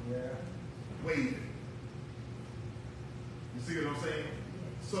respond. Waving. You see what I'm saying?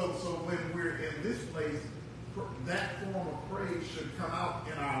 So when we're in this place, that form of praise should come out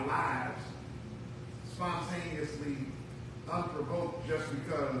in our lives spontaneously, unprovoked, just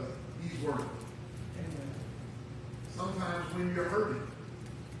because he's working. Sometimes when you're hurting,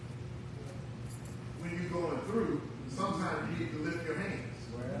 when you're going through, sometimes you need to lift your hands.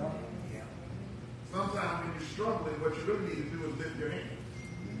 Sometimes when you're struggling, what you really need to do is lift your hands.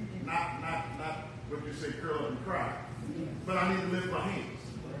 Not what you say, curl up and cry. But I need to lift my hands.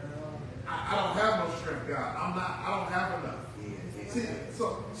 I don't have no strength, God. I don't have enough. See,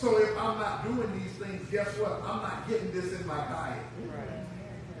 so if I'm not doing these things, guess what? I'm not getting this in my diet.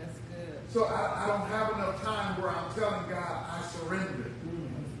 That's good. So I don't have enough time where I'm telling God I surrender.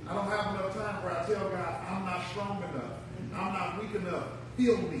 I don't have enough time where I tell God I'm not strong enough. I'm not weak enough.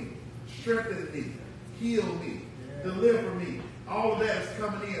 Heal me. Strengthen me. Heal me. Deliver me. All of that is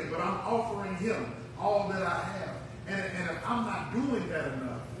coming in, but I'm offering him all that I have. And if I'm not doing that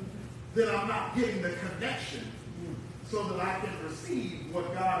enough, then I'm not getting the connection so that I can receive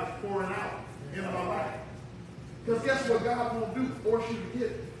what God is pouring out in my life. Because guess what God won't do? Force you to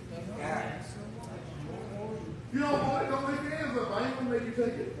get it. You don't want it, don't lift your hands up. I ain't going to make you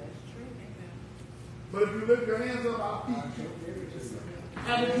take it. But if you lift your hands up, I'll feed you.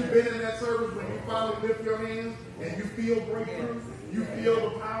 Haven't you been in that service when you finally lift your hands and you feel breakthrough? You feel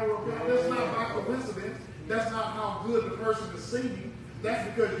the power of God? That's not by coincidence. That's not how good the person is singing. That's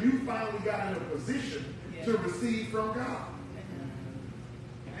because you finally got in a position to receive from God.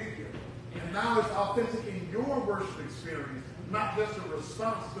 Thank you. And now it's authentic in your worship experience, not just a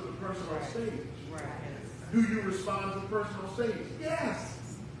response to the person on stage. Do you respond to the person on stage? Yes.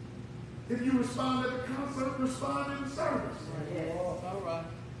 If you respond at the concert, respond in the service. All right.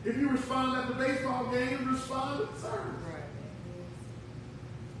 If you respond at the baseball game, respond at the service.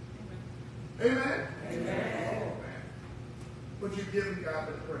 Amen? Amen. But you're giving God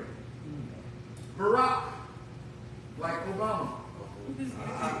the praise. Barack, like Obama. You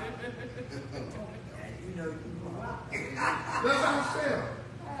know, That's how it's spelled.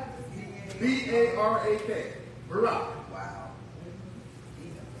 B-A-R-A-K. Barack. wow.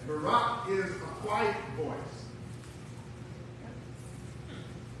 Barack is a quiet voice.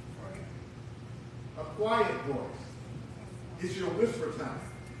 A quiet voice. It's your whisper time.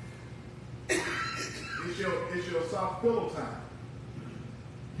 It's your soft pillow time.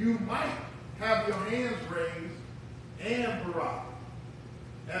 You might have your hands raised and Barack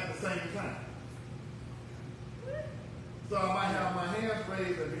at the same time. So I might have my hands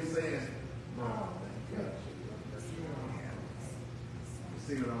raised and be saying, "Oh, thank you." You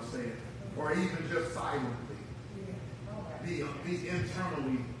see what I'm saying? Or even just silently. Be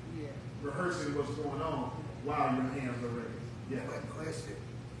internally rehearsing what's going on while your hands are raised. Yeah. But question.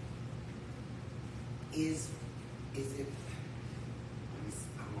 Is it,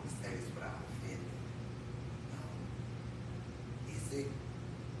 I'm going to say this without offending. Is it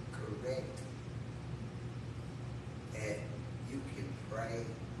correct that you can pray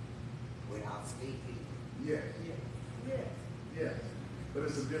without speaking? Yes. Yes. But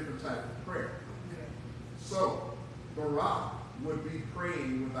it's a different type of prayer. So, Barack Barak would be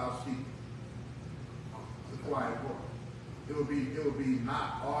praying without speaking. It's a quiet voice. It would be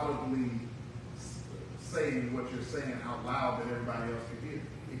not audibly saying what you're saying out loud that everybody else can hear.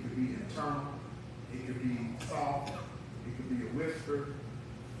 It could be internal. It could be soft. It could be a whisper.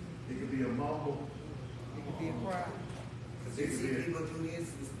 It could be a mumble. It could be a cry. Because you see people do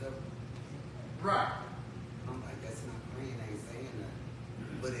this and stuff. Right. I'm like, that's not praying, I ain't saying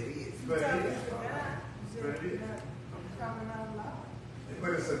nothing. But it is. But it Talking is. to God, But it is. not talking out loud. But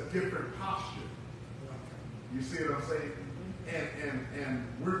it's a different posture. You see what I'm saying? And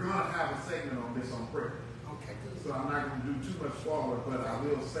we're going to have a segment on this on prayer. Okay, good. So I'm not going to do too much spoiler, but I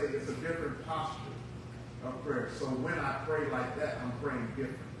will say it's a different posture of prayer. So when I pray like that, I'm praying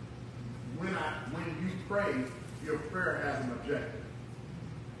different. When you pray, your prayer has an objective.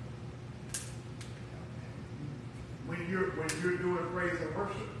 When you're doing praise and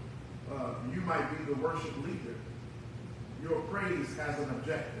worship, you might be the worship leader. Your praise has an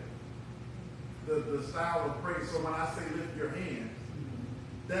objective. The style of praise. So when I say lift your hands,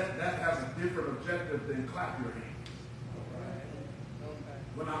 that has a different objective than clap your hands.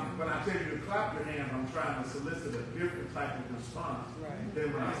 When I tell you to clap your hands, I'm trying to solicit a different type of response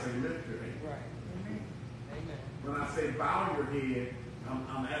than when I say lift your hands. Right. Amen. When I say bow your head,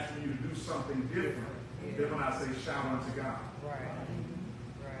 I'm asking you to do something different than when I say shout unto God. Right.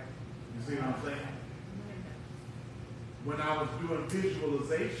 Right. You see what I'm saying? When I was doing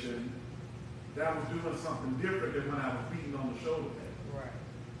visualization, that was doing something different than when I was beating on the shoulder pad. Right.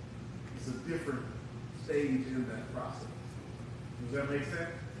 It's a different stage in that process. Does that make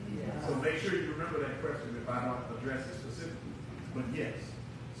sense? Yeah. So make sure you remember that question if I don't address it specifically. But yes.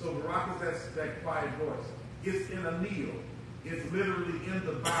 So Barak is that quiet voice. It's in a kneel. It's literally in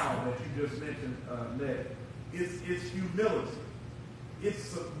the bow that you just mentioned, Ned. It's humility. It's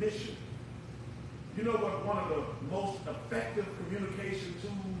submission. You know what one of the most effective communication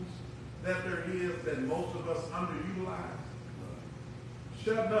tools that there is that most of us underutilize?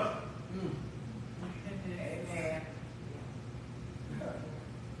 Shut up. Amen.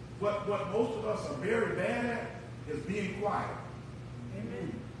 What most of us are very bad at is being quiet.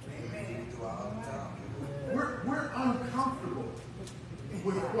 Amen. Amen. Do all the time. We're uncomfortable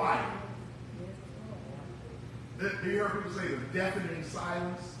with quiet. Do you hear people say the deafening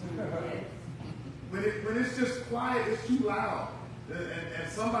silence? When it's just quiet, it's too loud. And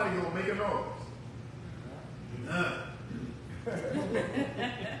somebody gonna make a noise.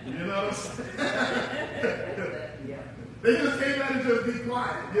 You know what I'm saying? They just came out and just be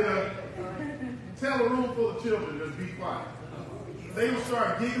quiet. You know, tell a room full of children just be quiet. They will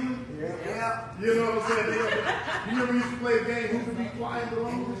start giggling. Yeah. You know what I'm saying? You remember we used to play a game, who can be quiet the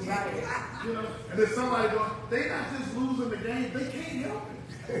longest? You know, and then somebody going, they not just losing the game, they can't help it.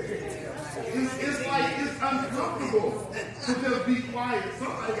 It's like it's uncomfortable to just be quiet.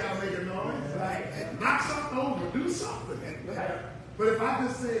 Somebody got to make a noise. Knock something over. Do something. But if I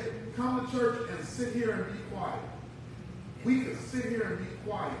just said, come to church and sit here and be quiet, we could sit here and be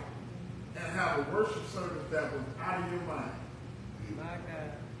quiet and have a worship service that was out of your mind. My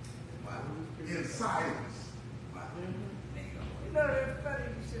God. Wow. In silence. Wow. You know, it's funny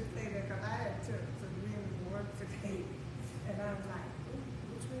you should say that because I had to really work today. And I was like,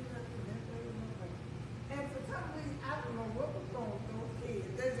 which way did I do that way or that way? And for some reason, I don't know what was going with those kids.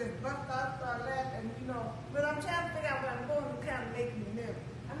 They just bust out, start laughing, you know. But I'm trying to figure out what I'm going to kind of make me nervous.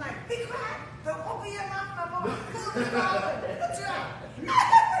 I'm like, be quiet. Don't open your mouth no more. Close your mouth. Good job.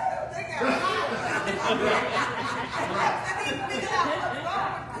 They got loud. I need to figure out what's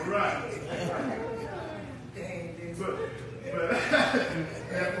wrong with them. Right. But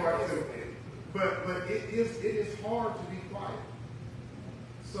that part too. But it is hard to be quiet.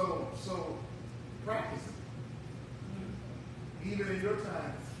 So practice it. Even in your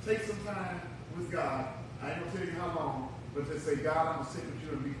time, take some time with God. I ain't gonna tell you how long, but just say, God, I'm gonna sit with you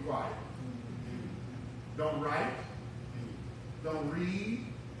and be quiet. Don't write. Don't read.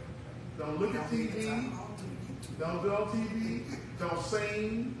 Don't look at TV. Don't go on TV. Don't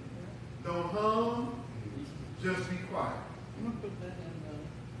sing. Don't hum. Just be quiet. I'm gonna put that in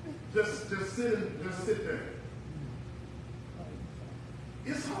Just sit there.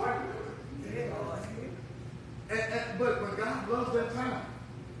 It's hard. But God loves that time.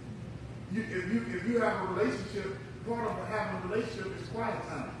 If you have a relationship, part of having a relationship is quiet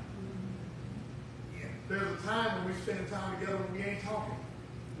time. There's a time when we spend time together when we ain't talking.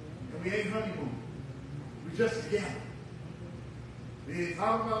 And we ain't honeymoon. We just together. We ain't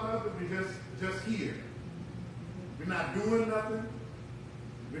talking about nothing, we just here. We're not doing nothing.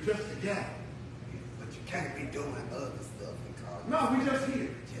 We're just together. But you can't be doing other stuff and call No, we just here.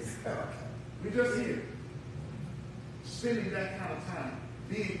 Just okay. We just here. spending that kind of time,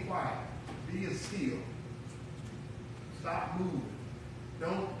 being quiet, being still. Stop moving.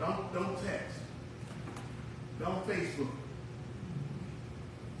 Don't text. Don't Facebook.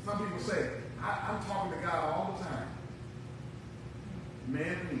 Some people say, I'm talking to God all the time.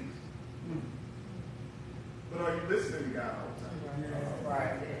 Man, please. But are you listening to God all the time?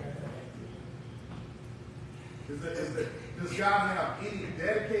 Right. Does God have any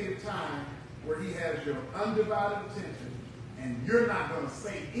dedicated time where he has your undivided attention and you're not going to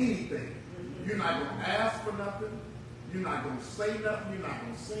say anything? You're not going to ask for nothing. You're not going to say nothing. You're not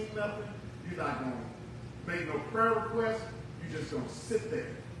going to sing nothing. You're not going to make no prayer requests. You're just going to sit there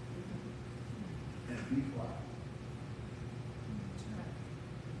and be quiet.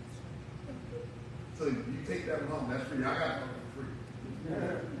 So you take that one home. That's free. I got it for free.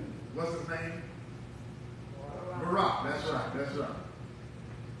 What's his name? Barack. That's right. That's right.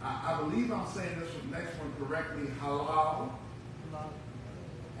 I believe I'm saying this next one correctly. Halal.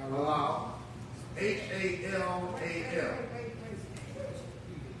 Halal. H-A-L-A-L.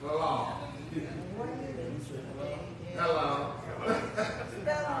 Halal. Hello.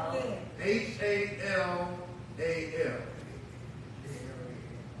 H-A-L-A-L.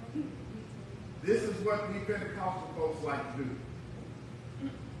 This is what we Pentecostal folks like to do.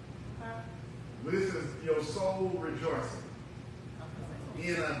 This is your soul rejoicing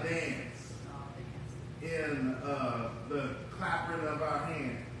in a dance, in the clapping of our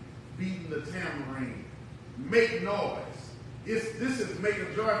hands, beating the tambourine, make noise. This is make a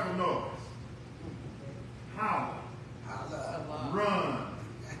joyful noise. Holler. Run.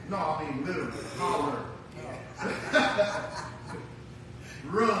 No, I mean literally. Holler.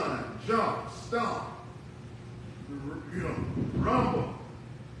 Run, jump, stomp. Rumble.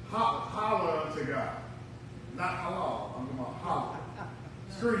 Holler unto God. Not halal. I'm talking about holler.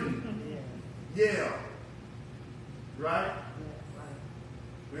 Scream. Yell. Right?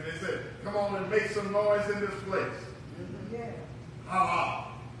 When they said, come on and make some noise in this place. Holla.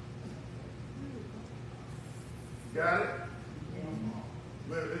 Got it?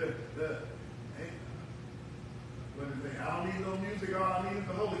 I don't need no music, all I need is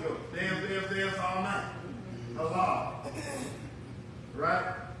the Holy Ghost. Dance all night. Allah.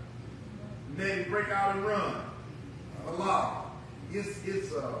 Right? And then break out and run. Allah.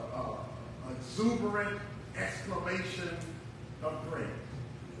 It's a exuberant exclamation of praise.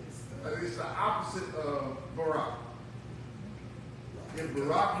 It's the opposite of Barak. If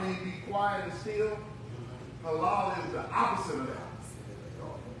Barak may be quiet and still, halal is the opposite of that.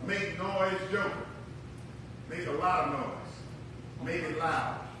 Make noise, joker. Make a lot of noise. Make it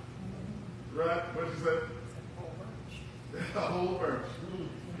loud. Right? What you say? The whole verse.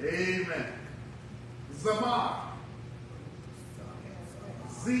 Amen. Zamar.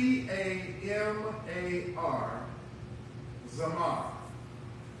 Z-A-M-A-R. Zamar.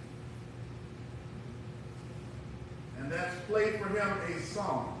 And that's play for him a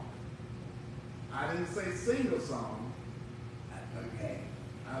song. I didn't say sing a song. Okay.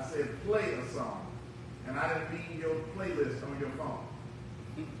 I said play a song. And I didn't mean your playlist on your phone.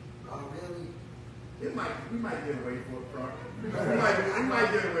 Oh, really? We might get away for it, Frank. We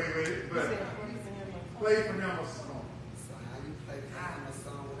might get away with it, but play for him a song. So how you play for him a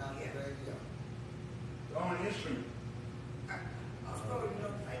song without the radio? On an instrument. Yeah,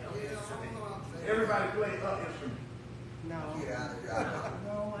 Everybody play an instrument. No. get out of here.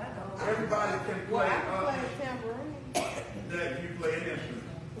 No, I don't. Everybody can Well, play I can play a tambourine. that you play an instrument.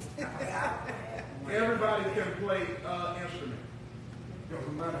 Everybody can play an instrument.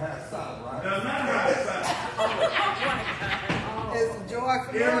 Doesn't matter how it sounds, right? Doesn't matter how it sounds. It's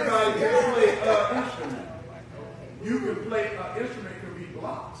joyful. Everybody can play an instrument. You can play an instrument, could be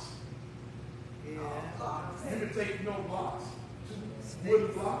blocks. Yeah. You can take no blocks.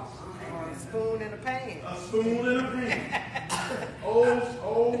 Wooden blocks. Or a spoon in a pan. A spoon and a pan.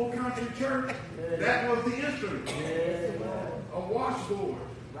 Old country church, that was the instrument. A washboard.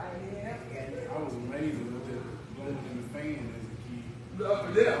 Yeah. I was amazed at that blowing in the fan as a kid. Up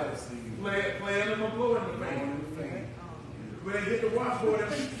and down. Playing them and blowing the Blowing fan. in the fan. When they hit the washboard, That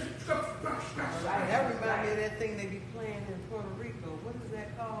reminds me of that thing they be playing in Puerto Rico. What is that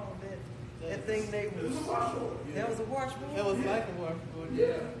called? That thing they it was a washboard. That was a washboard? It was like a washboard.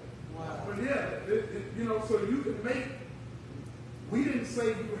 Yeah. Wow. But yeah, so you can make, we didn't say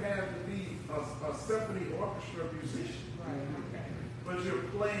you had to be a symphony orchestra musician. But you're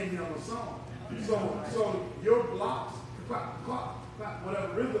playing him a song. So your blocks, clap, clap, clap,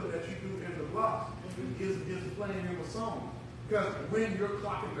 whatever rhythm that you do in the blocks is playing him a song. Because when you're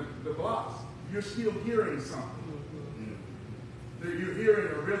clocking the blocks, you're still hearing something. You're hearing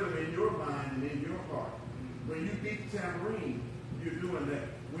a rhythm in your mind and in your heart. When you beat the tambourine, you're doing that.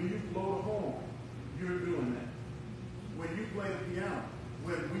 When you blow the horn, you're doing that. When you play the piano,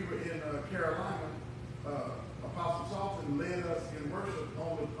 when we were in Carolina, Apostle Salton led us in worship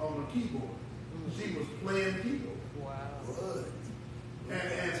on the keyboard. She was playing the keyboard. Wow. Good.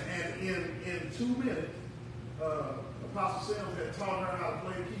 And in 2 minutes, Apostle Sims had taught her how to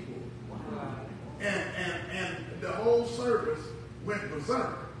play the keyboard. Wow. And the whole service went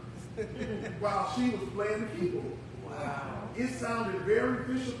berserk while she was playing the keyboard. Wow. It sounded very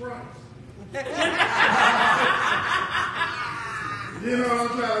Fisher Price. You know what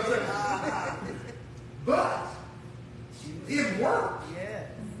I'm trying to say? But it worked. Yes.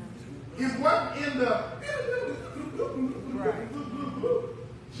 It wasn't in the. Right.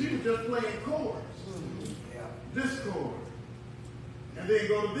 She was just playing chords. Yeah. This chord. And then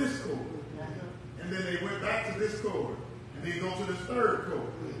go to this chord. And then they went back to this chord. And then go to this third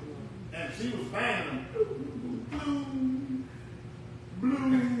chord. And she was banging them. Blue,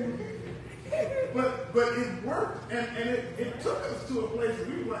 blue. But it worked. And it took us to a place where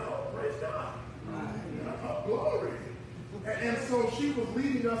we were like, oh, praise God. Oh, glory. And so she was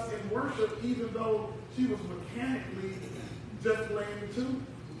leading us in worship even though she was mechanically just playing the tune.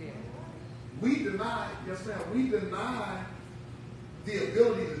 Yeah. We deny, yes ma'am, we deny the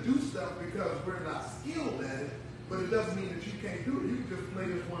ability to do stuff because we're not skilled at it, but it doesn't mean that you can't do it. You can just play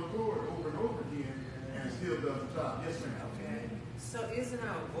this one chord over and over again and it still does the job. Yes ma'am. Okay. So isn't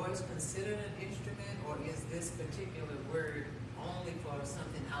our voice considered an instrument, or is this particular word only for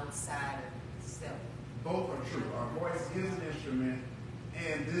something outside of self? Both are true. Our voice is an instrument,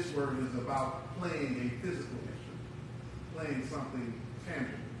 and this word is about playing a physical instrument, playing something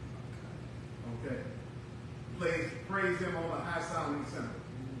tangible. Okay. Praise him on the high sounding cymbal.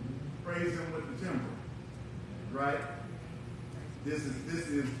 Praise him with the timbre. Right? This is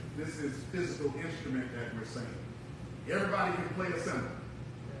physical instrument that we're saying. Everybody can play a cymbal.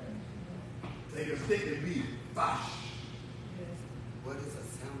 Take a stick and beat it. Bosh. What is a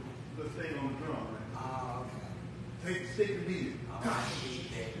symbol? The thing on the drum, right? Oh, okay. Take the stick and beat it. Oh, Gosh. I beat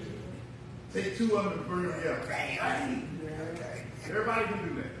that. Take two of them and burn them together. Bang. Okay. Everybody can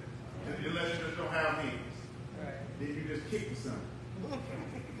do that. Unless you just don't have hands. Right. Then you just kick the cymbal.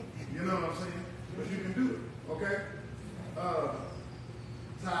 You know what I'm saying? But you can do it. Okay?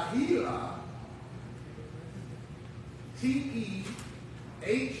 Tahila. Tehillah.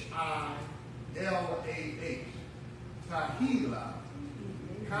 Tahila.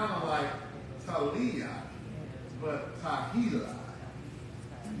 Kind of like Talia, but Tahila.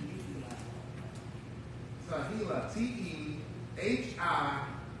 Tahila. Tehillah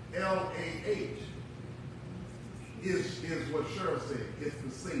is what Cheryl said. It's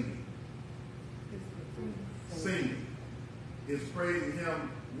the singing. Singing. It's praising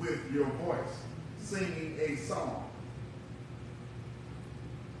him with your voice. Singing a song.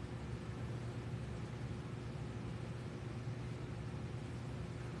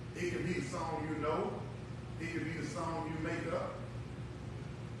 It could be the song you know. It could be the song you make up.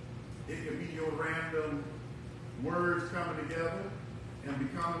 It could be your random words coming together and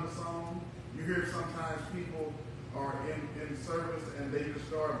becoming a song. You hear sometimes people are in service and they just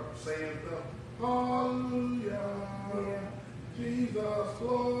start saying stuff. Hallelujah, Jesus,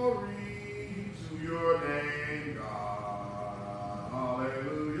 glory to your name, God.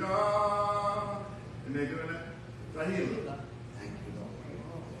 Hallelujah. And they're doing that. Tahila. Thank you, Lord.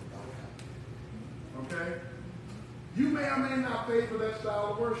 Okay? You may or may not favor that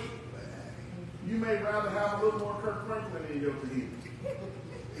style of worship. You may rather have a little more Kirk Franklin in your Tahila.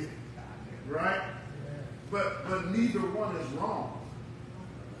 Right? But neither one is wrong.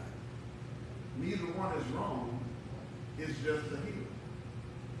 Neither one is wrong. It's just Tahila.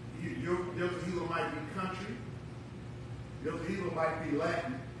 Your Tahila might be country. Your Tahila might be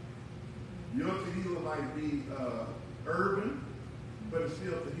Latin. Your Tahila might be urban, but it's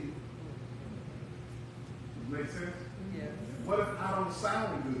still Tahila. Does it make sense? Yes. What if I don't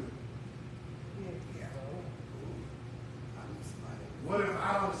sound good? Yeah. I need somebody. What if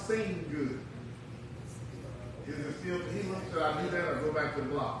I don't sing good? Is it still Tahila? Should I do that or go back to the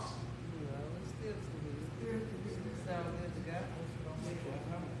blocks? No, it's still to me. It sounds good to God, but you don't make it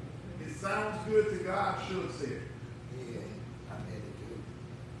come. It sounds good to God, should say it. Yeah, I bet it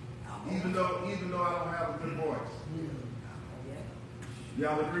do. Even though I don't have a good voice.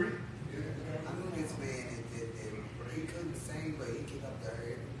 Y'all agree? I knew this man that he couldn't sing, but he get up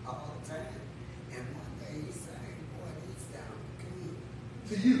there all the time. And one day he sang, boy, he sounded good.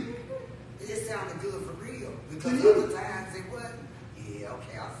 To you. It sounded good for real. To Because you. other times it wasn't. Yeah,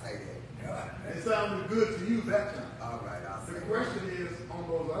 okay, I'll say that. It sounded good to you that time. All right, I'll say The that. question is, on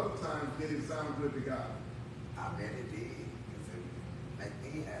those other times, did it sound good to God? I bet it did. Because it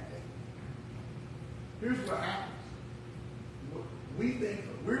make me happy. Here's what happens.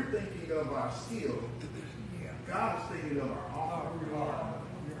 We're thinking of our skill. Yeah. God is thinking of our offering.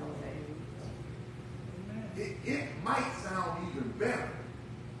 It might sound even better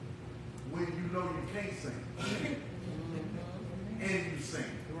when you know you can't sing. And you sing.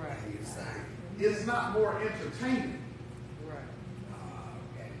 Right. And you sang. It's not more entertaining, Right.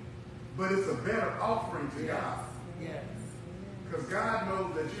 Okay. but it's a better offering to God. Yes. Because God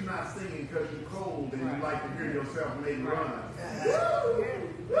knows that you're not singing because you're cold and Right. you like to hear yourself maybe run.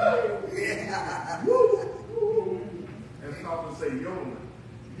 Yeah. Woo! And start to say yodeling.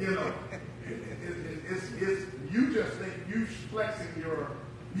 You know, it's you just think you flexing your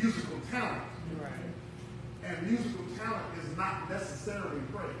musical talent. Right. And musical talent is not necessarily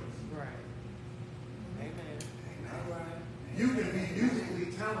praise. Right. Amen. You can be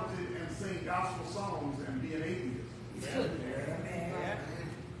musically talented and sing gospel songs and be an atheist. Yeah.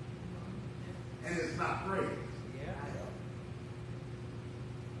 And it's not praise. Yeah.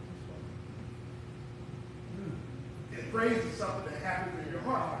 And praise is something that happens in your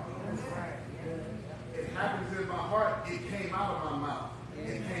heart. It happens in my heart. It came out of my mouth.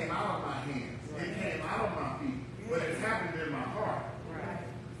 It came out of my hands. It came out of my feet. But it happened in my heart. Right.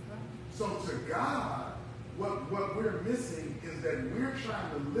 So to God, what we're missing is that we're trying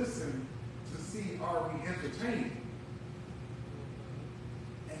to listen to see, are we entertaining?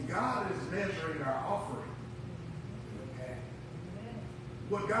 And God is measuring our offering. Okay.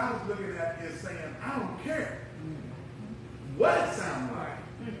 What God is looking at is saying, I don't care what it sounds like.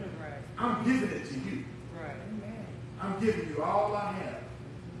 Right. I'm giving it to you. Right. I'm giving you all I have.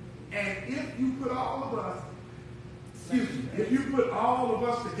 And if you put all of us, if you put all of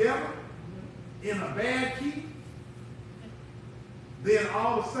us together in a bad key, then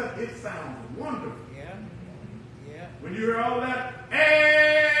all of a sudden it sounds wonderful. Yeah. Yeah. When you hear all that,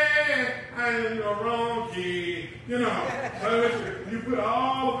 hey, I'm in the wrong key, you know. You put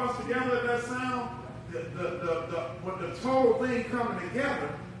all of us together in that sound, what the total thing coming together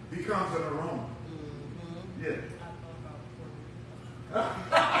becomes an aroma. Yeah.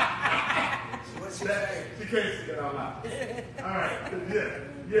 What's she say? She can't say it out loud. All right.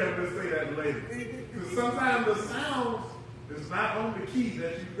 Yeah, let's say that later. Because sometimes the sounds is not on the key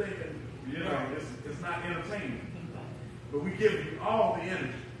that you're thinking, you know, it's not entertainment. But we give you all the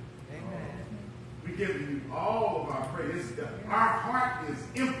energy. Amen. We give you all of our praise. Our heart is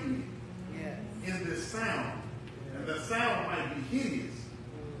empty Yes. in this sound. And the sound might be hideous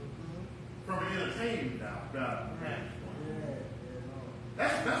from an entertainment value.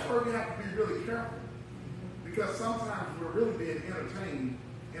 That's where we have to be really careful. Because sometimes we're really being entertained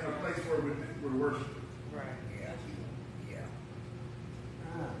in a place where we're worshiping. Right. Yeah. Yeah.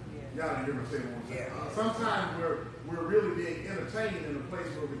 Y'all didn't hear me say it one Yeah. time. Sometimes we're really being entertained in a place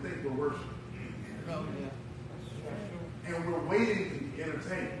where we think we're worshiping. Oh, yeah. And we're waiting to be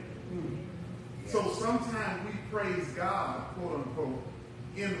entertained. So sometimes we praise God, quote unquote,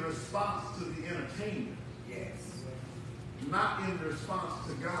 in response to the entertainment, Yes. not in response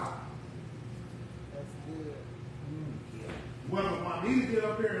to God. That's good. Yeah. Whether Juanita get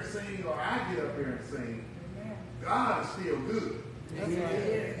up here and sing or I get up here and sing, God is still good. That's right.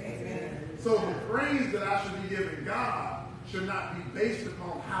 Amen. So the praise that I should be giving God should not be based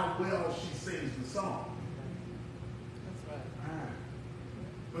upon how well she sings the song. That's right.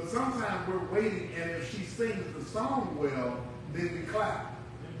 But sometimes we're waiting, and if she sings the song well, then we clap.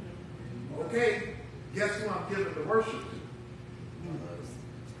 Okay, guess who I'm giving the worship to?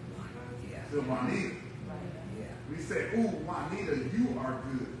 Yeah. To Juanita. Yeah. We say, ooh, Juanita, you are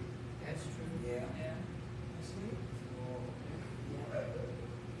good. That's true. Yeah.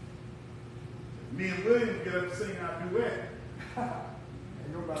 Me and William get up and sing our duet.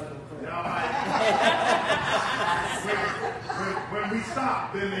 Ain't nobody gonna clap. Y'all might. when we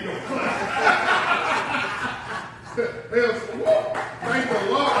stop, then they go clap. They'll say, whoa, thank the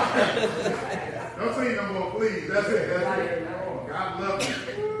Lord. Don't say no more, please. That's it. That's it. God loves you.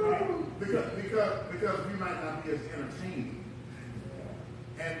 Because we might not be as entertaining.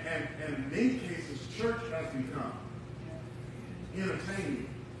 And in many cases, church has become entertaining.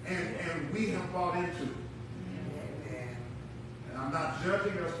 And we have bought into it. Amen. And I'm not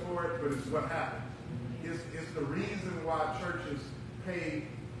judging us for it, but it's what happens. It's the reason why churches pay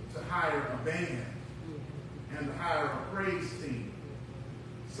to hire a band and to hire a praise team.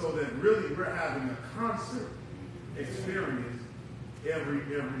 So that really we're having a concert experience every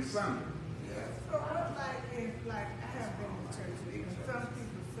Sunday. Yes. So what if I have been to church and some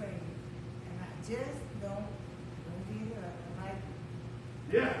people sing and I just don't get up.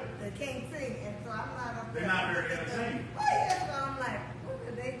 Yeah. They can't sing, and so I'm not up They're there. not very entertaining. Oh, yeah, so I'm like, what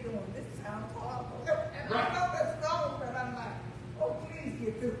are they doing? This sounds horrible. And Right. I know the song, but I'm like, oh, please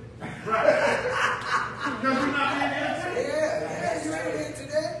get through. Right. Because we're not being entertained. Yeah, you ain't into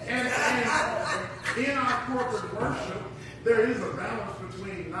that? And in our corporate worship, there is a balance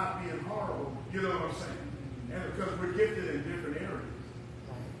between not being horrible, you know what I'm saying? And because we're gifted in different areas.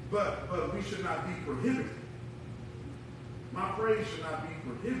 But we should not be prohibited. My praise should not be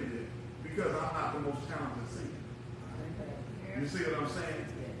prohibited because I'm not the most talented singer. You see what I'm saying?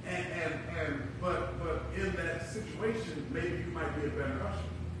 But in that situation, maybe you might be a better usher.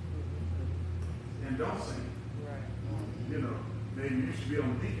 And don't sing. You know, maybe you should be on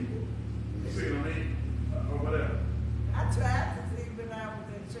the deacon board. You see what I mean? Or whatever. I tried to sing when I was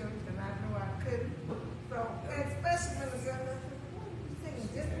in church, and I know I couldn't. So, especially when the girl said, what are you singing?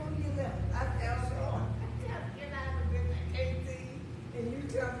 Just when you left. I tell her, I can't get out of this, I can't sing. And you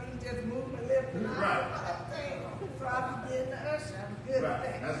tell me just move my lips, and I Right. know what I'm saying. So I began to usher. I'm good at Right.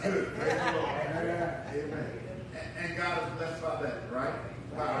 that. That's good. Praise the Lord. Amen. And God is blessed by that, right?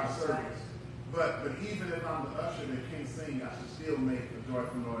 By our service. But even if I'm the usher that can't sing, I should still make a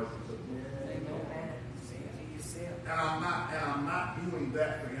joyful noise unto the Lord. And I'm not doing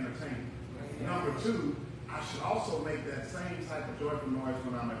that for entertainment. Number two, I should also make that same type of joyful noise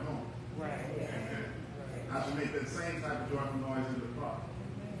when I'm at home. I should make that same type of joyful noise in the car,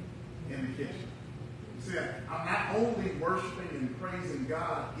 in the kitchen. See, I'm not only worshiping and praising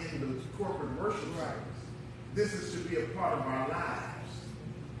God in the corporate worship service. This is to be a part of our lives.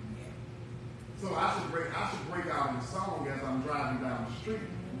 So I should break out in song as I'm driving down the street.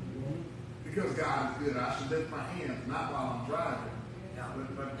 Because God is good. I should lift my hands, not while I'm driving,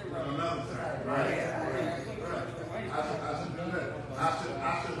 but another time. Right? I should do that. I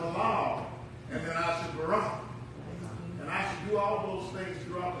should allow, and then I should barak. And I should do all those things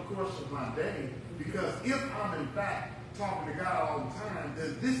throughout the course of my day. Because if I'm in fact talking to God all the time,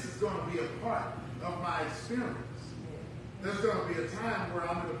 then this is going to be a part of my experience. There's going to be a time where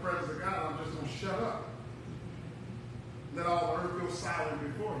I'm in the presence of God and I'm just going to shut up. Let all the earth go silent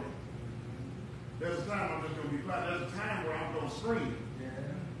before Him. There's a time I'm just going to be quiet. There's a time where I'm going to scream.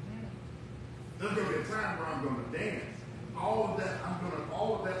 There's going to be a time where I'm going to dance. All of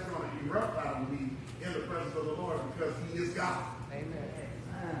that's going to erupt out of me in the presence of the Lord because He is God. Amen.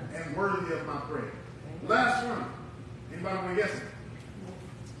 And worthy of my praise. Last one. Anybody want to guess it?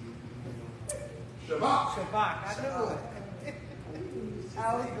 Shabbat. Shabbat, I knew it. I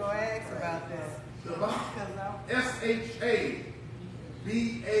was going to ask about that. Shabbat.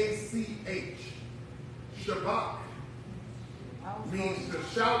 S-H-A-B-A-C-H. Shabbat means to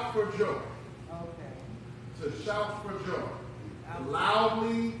shout for joy. Okay. To shout for joy.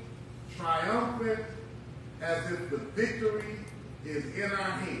 Loudly, triumphant, as if the victory is in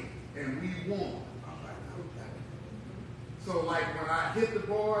our hands and we won. So like when I hit the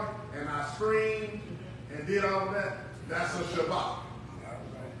board and I screamed and did all of that, that's a Shabbat.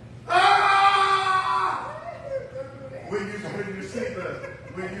 Ah! When you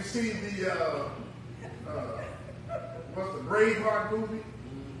see the what's the Braveheart movie,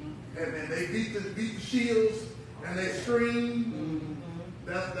 and then they beat the shields and they scream.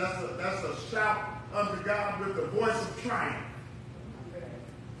 That's a shout unto God with the voice of triumph.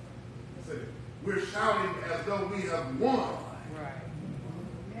 See, we're shouting as though we have won. Right.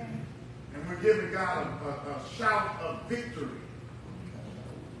 And we're giving God a shout of victory.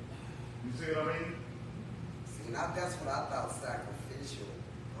 You see what I mean? See, now that's what I thought sacrificial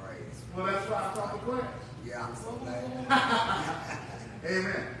praise. Well, that's why I taught the class. Yeah, I'm so glad.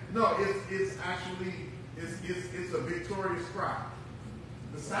 Amen. No, it's actually it's a victorious cry.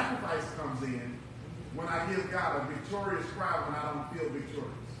 The sacrifice comes in when I give God a victorious cry when I don't feel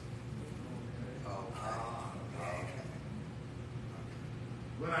victorious. Okay.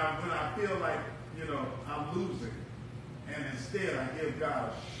 When I feel like, I'm losing, and instead I give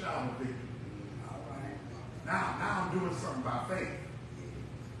God a shout of victory. Now I'm doing something by faith.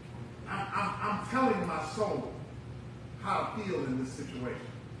 I'm telling my soul how to feel in this situation.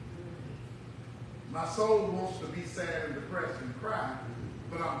 My soul wants to be sad and depressed and cry,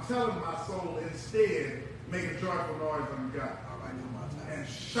 but I'm telling my soul instead, make a joyful noise unto God. And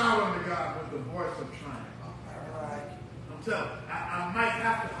shout unto God with the voice of triumph. I'm telling you, I might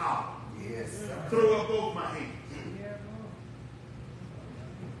have to holler. Yes. Throw up both my hands.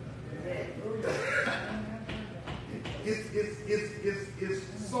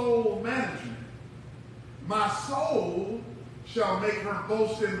 It's soul management. My soul shall make her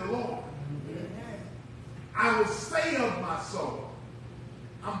boast in the Lord. I will say of my soul,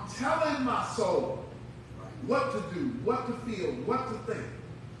 I'm telling my soul what to do, what to feel, what to think.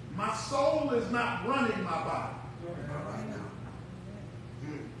 my soul is not running my body. Right now.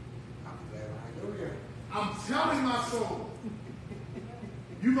 I'm glad I know that. I'm telling my soul,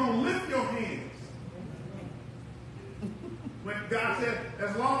 you're going to lift your hands. When God said,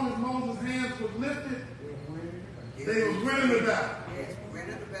 as long as Moses' hands was lifted, they was winning the battle. Yes,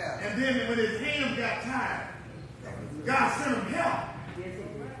 winning the battle. And then when his hands got tired, God sent him help.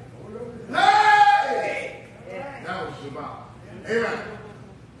 Hey! That was Shabbat. Amen.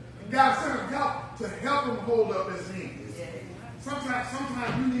 God sent him help to help him hold up his hands.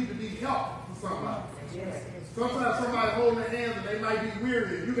 Sometimes you need to be helped for somebody. Sometimes somebody holding their hands and they might be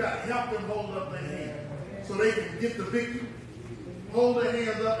weary. You got to help them hold up their hands so they can get the victory. Hold their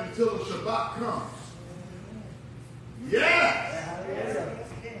hands up until the Shabbat comes. Yes.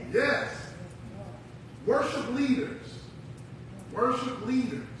 Yes. Worship leaders. Worship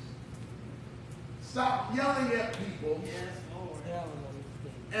leaders. Stop yelling at people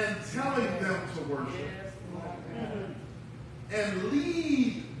and telling them to worship. And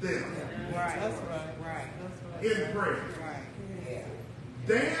lead them in prayer.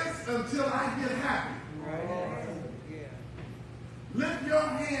 Dance until I get happy. Lift your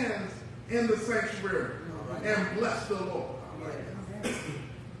hands in the sanctuary and bless the Lord.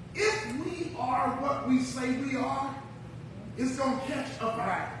 If we are what we say we are, it's going to catch a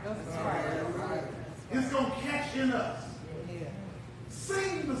fire. It's going to catch in us.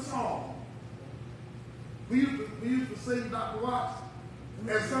 Sing the song. We used to sing Dr. Watts,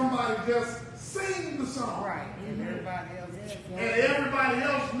 and somebody just sing the song. And everybody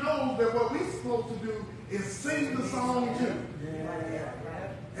else knows that what we're supposed to do is sing the song too.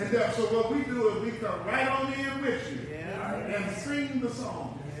 And so what we do is we come right on in with you and sing the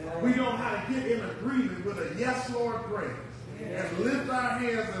song. We know how to get in agreement with a yes, Lord praise. And lift our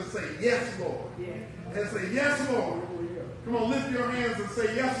hands and say, yes, Lord. And say, yes, Lord. Come on, lift your hands and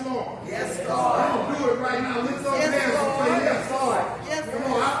say, yes, Lord. Yes, Lord. Come on, do it right now. Lift those hands and say, yes, Lord. Come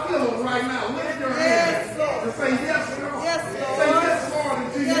on, I feel it right now. Lift your hands and say, yes, Lord. Say yes, Lord,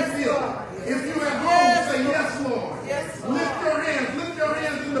 until you feel it. If you're at home, say, yes, Lord. Lift your hands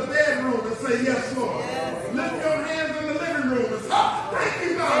in the bedroom and say, yes, Lord. Lift your hands in the living room and say, thank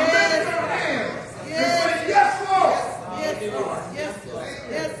you, God. Lift your hands and say, yes, Lord. Yes, Lord. Yes, Lord.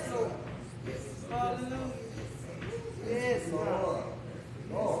 Yes, Lord. Hallelujah. Yes, Lord.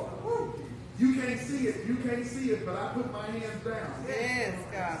 You can't see it. You can't see it, but I put my hands down. Yes,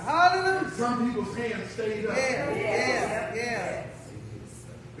 God. Hallelujah. Some people's hands stayed up. Yeah.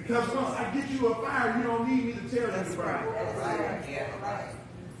 Because once I get you a fire, you don't need me to tell you about it.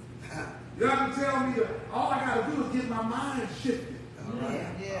 You have to tell me that all I got to do is get my mind shifted.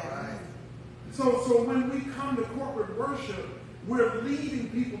 So when we come to corporate worship, we're leading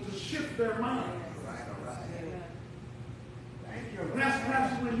people to shift their mind.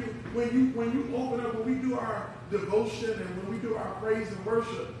 Pastor, when you open up, when we do our devotion and when we do our praise and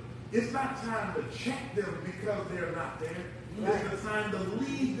worship, it's not time to check them because they're not there. It's the time to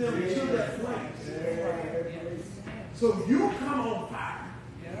lead them to that place. So you come on fire.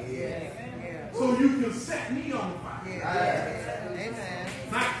 So you can set me on fire. Amen.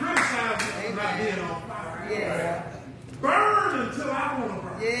 Not criticize me for not being on fire. Burn until I want to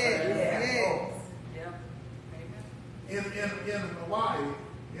burn. In Hawaii,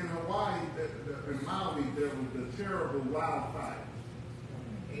 in Maui, there was the terrible wildfire.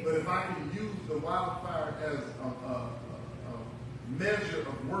 But if I can use the wildfire as a measure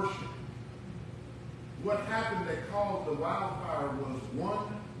of worship, what happened that caused the wildfire was one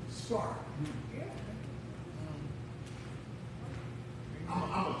spark. I'm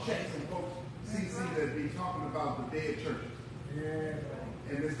going to check some folks, CC, that be talking about the dead churches.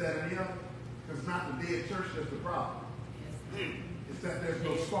 And is that any other? Because it's not the dead church that's the problem. It's that there's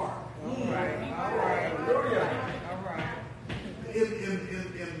no spark. All right.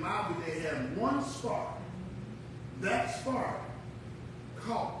 In Maui, they had one spark. That spark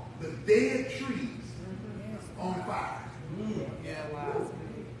caught the dead trees on fire.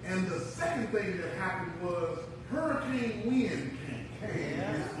 And the second thing that happened was hurricane wind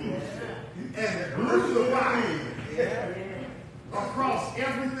came and blew the fire across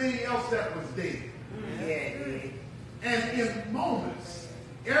everything else that was dead. And in moments,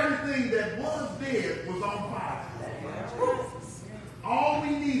 everything that was dead was on fire. All we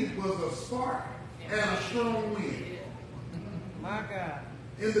needed was a spark and a strong wind. My God.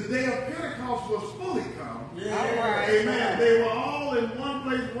 And the day of Pentecost was fully come. Right. Amen. They were all in one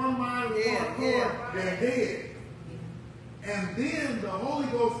place, one mind, one accord. They're dead. And then the Holy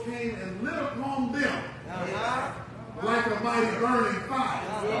Ghost came and lit upon them like a mighty burning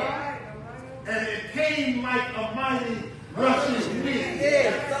fire. And it came like a mighty rushing wind.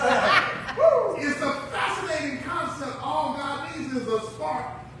 It's a fascinating concept. All God needs is a spark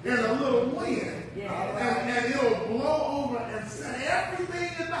and a little wind. And it'll blow over and set everything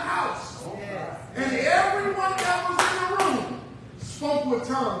in the house. And everyone that was in the room spoke with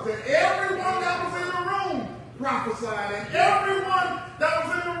tongues. And everyone that was in the room prophesied. And everyone that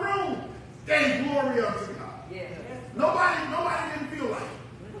was in the room gave glory unto God. Nobody didn't feel like it.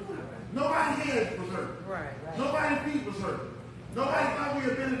 Nobody's head was hurt. Nobody's feet was hurt. Nobody thought we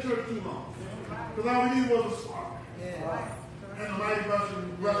had been in church too long. Because all we needed was a spark. And a mighty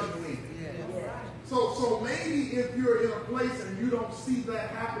rushing wind. So maybe if you're in a place and you don't see that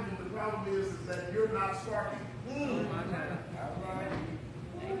happening, the problem is that you're not sparking. Oh my God.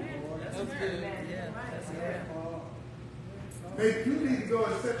 That's good. Yeah, that's good. Maybe you need to go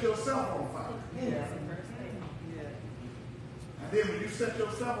and set yourself on fire. And then when you set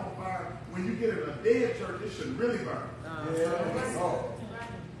yourself on fire, when you get in a dead church, it should really burn.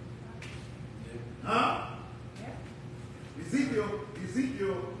 Huh? Ezekiel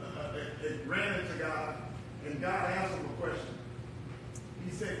ran into God, and God asked him a question.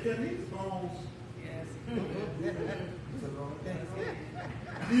 He said, "Can these bones?"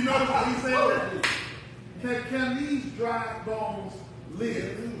 Do you notice what he said? Can these dry bones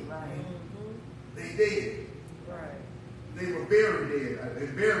live? They dead. They were very dead. They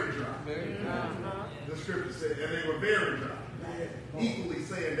very dry. The scripture said, and they were very dry. Equally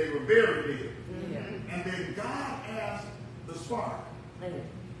saying they were very dead. And then God asked the spark,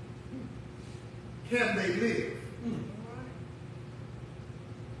 can they live?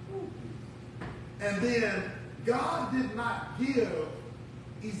 And then God did not give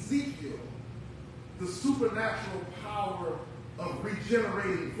Ezekiel the supernatural power of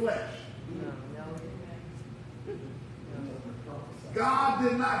regenerating flesh. God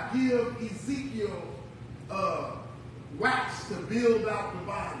did not give Ezekiel wax to build out the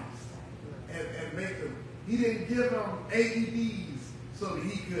bodies and make them. He didn't give him AEDs so that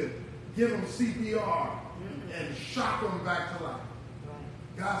he could give them CPR and shock them back to life.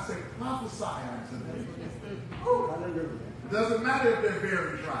 God said, prophesy unto them. Doesn't matter if they're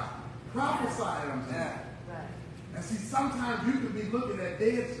very dry. Prophesy unto them. And see, sometimes you could be looking at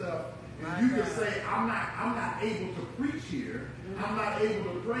dead stuff and you can say, I'm not able to preach here. I'm not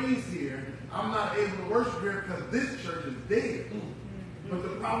able to praise here. I'm not able to worship here because this church is dead. But the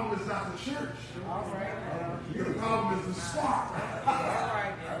problem is not the church. The problem is the spark.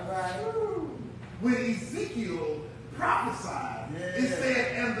 When Ezekiel prophesied, it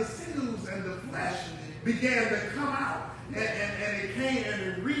said, and the sinews and the flesh began to come out. And it came and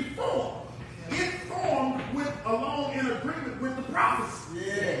it reformed. It formed along in agreement with the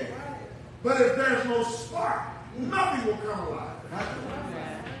prophecy. But if there's no spark, nothing will come alive.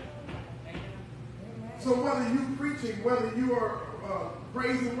 So whether you preaching, whether you are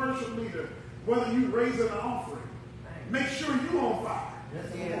praise and worship leader, whether you raising an offering, make sure you on fire.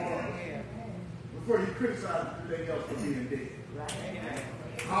 Before you criticize everything else for being dead.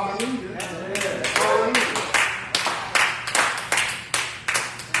 Hallelujah. Hallelujah.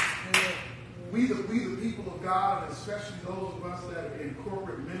 We the people of God, and especially those of us that are in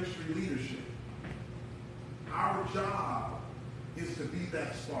corporate ministry leadership, our job is to be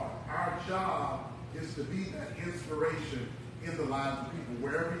that spark. Our job is to be that inspiration in the lives of people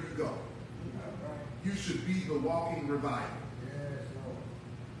wherever you go. You should be the walking revival.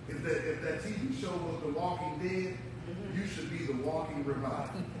 If that TV show was The Walking Dead, you should be the walking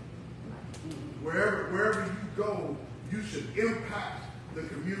revival. Wherever you go, you should impact the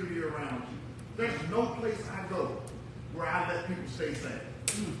community around you. There's no place I go where I let people stay safe.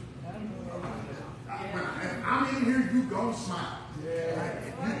 When I'm in here, you gonna smile.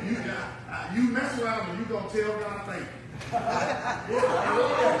 You mess around and you gonna tell God thank you.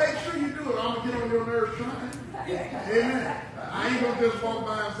 I'll make sure you do it. I'm gonna get on your nerves trying. Amen. I ain't gonna just walk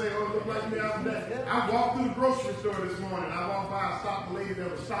by and say, "Oh, it look like me out there." I walked through the grocery store this morning. I walked by and stopped the lady that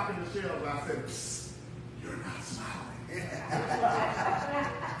was stocking the shelves. I said, "Psst, you're not smiling."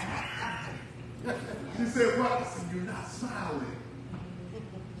 She said, "What?" I said, "You're not smiling."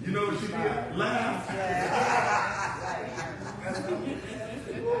 You know what she did? Laugh.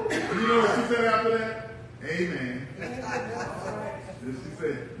 You know what she said after that? Amen. And she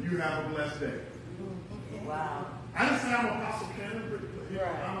said, "You have a blessed day." Wow. I didn't say I'm Apostle Cannon, but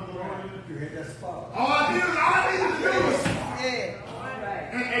I'm a Lord. You hit that spot. All I needed to do was spark.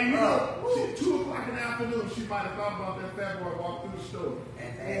 And you know, 2 o'clock in the afternoon, she might have thought about that fat boy walk through the store.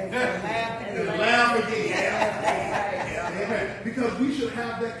 And laugh again. Amen. Because we should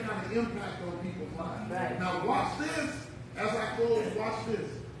have that kind of impact on people's lives. Now watch this. As I close, watch this.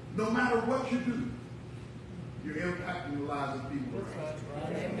 No matter what you do, you're impacting the lives of people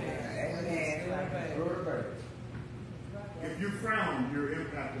around you. If you frown, you're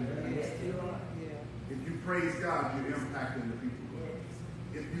impacting the people. If you praise God, you're impacting the people.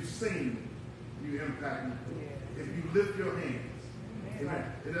 If you sing, you're impacting the people. If you lift your hands, amen.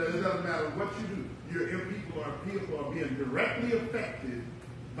 It doesn't matter what you do. People are being directly affected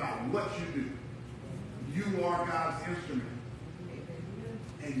by what you do. You are God's instrument.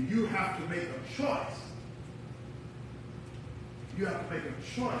 And you have to make a choice. You have to make a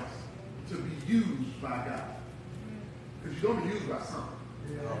choice to be used by God. Because you're going to be used by something.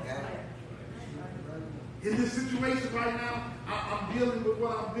 Okay. In this situation right now, I'm dealing with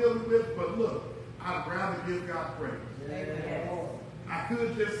what I'm dealing with, but look, I'd rather give God praise. I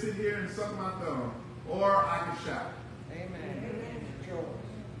could just sit here and suck my thumb, or I can shout.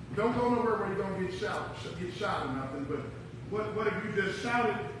 Don't go nowhere where you're going to get shot or nothing, but what if you just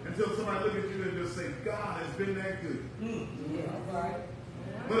shouted until somebody look at you and just say, God has been that good?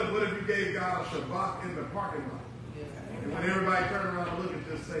 What if you gave God a Shabbat in the parking lot? And when everybody turned around and looked and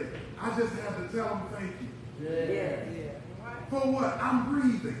just say, I just had to tell them thank you. For what? I'm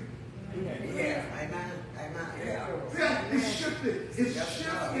breathing. Amen. Yeah, it's shifted. It's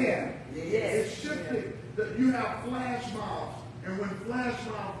shifting. It's shifting. You have flash mobs. And when flash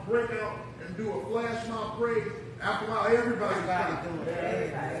mobs break out and do a flash mob praise, after a while, everybody's clapping.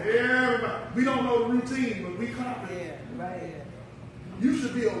 Everybody. We don't know the routine, but we clapping. You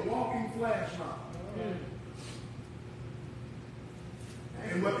should be a walking flash mob.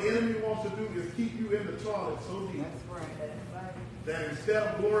 And what the enemy wants to do is keep you in the toilet so deep that instead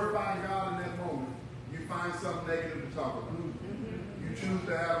of glorifying God in that moment, you find something negative to talk about. You choose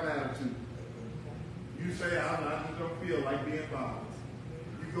to have an attitude. You say, I just don't feel like being bothered.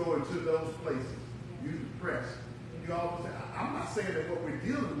 You go into those places. You're depressed. You always say, I'm not saying that what we're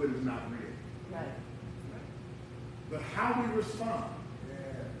dealing with is not real. But how we respond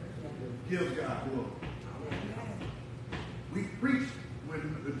gives God glory. We preached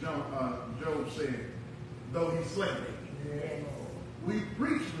when Job said, though he slept. We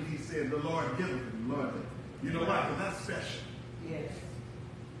preached when he said, the Lord giveth and the Lord taketh. You know why? Because that's special.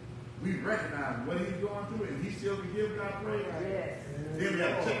 We recognize what he's going through and he still can give God praise. Then we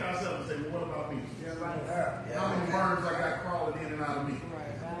have to check ourselves and say, well, what about me? How many worms I got crawling in and out of me?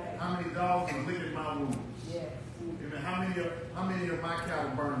 How many dogs are licking my wounds? How many of my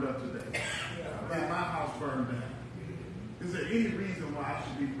cattle burned up today? Did my house burn down? Is there any reason why I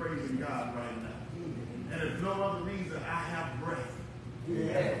should be praising God right now? And if no other reason, I have breath.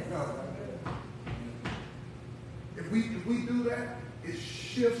 If we do that, it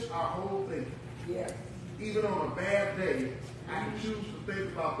shifts our whole thinking. Even on a bad day, I can choose to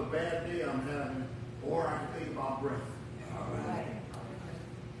think about the bad day I'm having, or I can think about breath.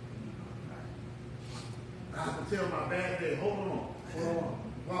 I have to tell my bad day, hold on,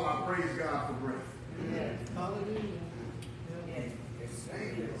 while I praise God for breath. Hallelujah.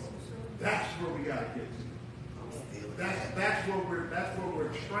 That's where we got to get to. That's what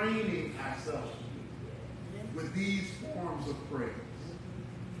we're training ourselves to do with these forms of praise.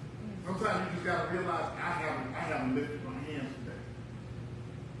 Sometimes you just got to realize I haven't lifted my hands today.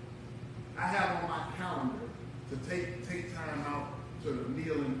 I have on my calendar to take time out to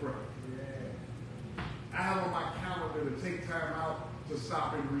kneel and pray. I have on my calendar to take time out to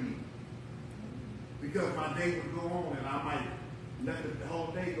stop and read. Because my day would go on and I might let the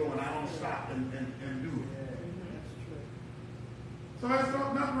whole day go and I don't stop and do it. So there's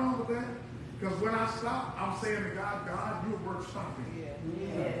nothing wrong with that. Because when I stop, I'm saying to God, you're worth stopping.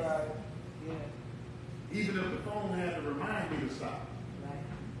 Even if the phone had to remind me to stop.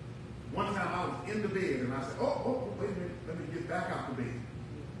 One time I was in the bed and I said, oh, wait a minute, let me get back out the bed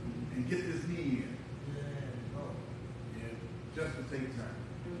and get this knee in. Just to take time.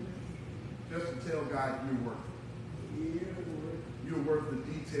 Just to tell God you're worth it. You're worth the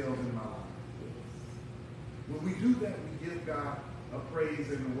details in my life. When we do that, we give God a praise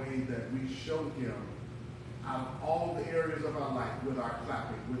in the way that we show him out of all the areas of our life, with our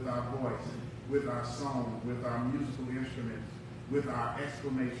clapping, with our voice, with our song, with our musical instruments, with our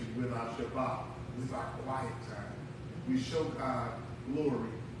exclamation, with our Shabbat, with our quiet time. We show God glory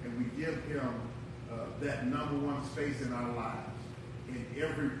and we give him that number one space in our lives in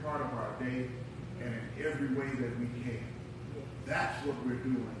every part of our day and in every way that we can. That's what we're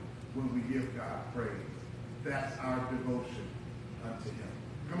doing when we give God praise. That's our devotion unto him.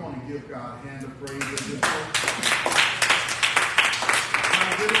 Come on and give God a hand of praise.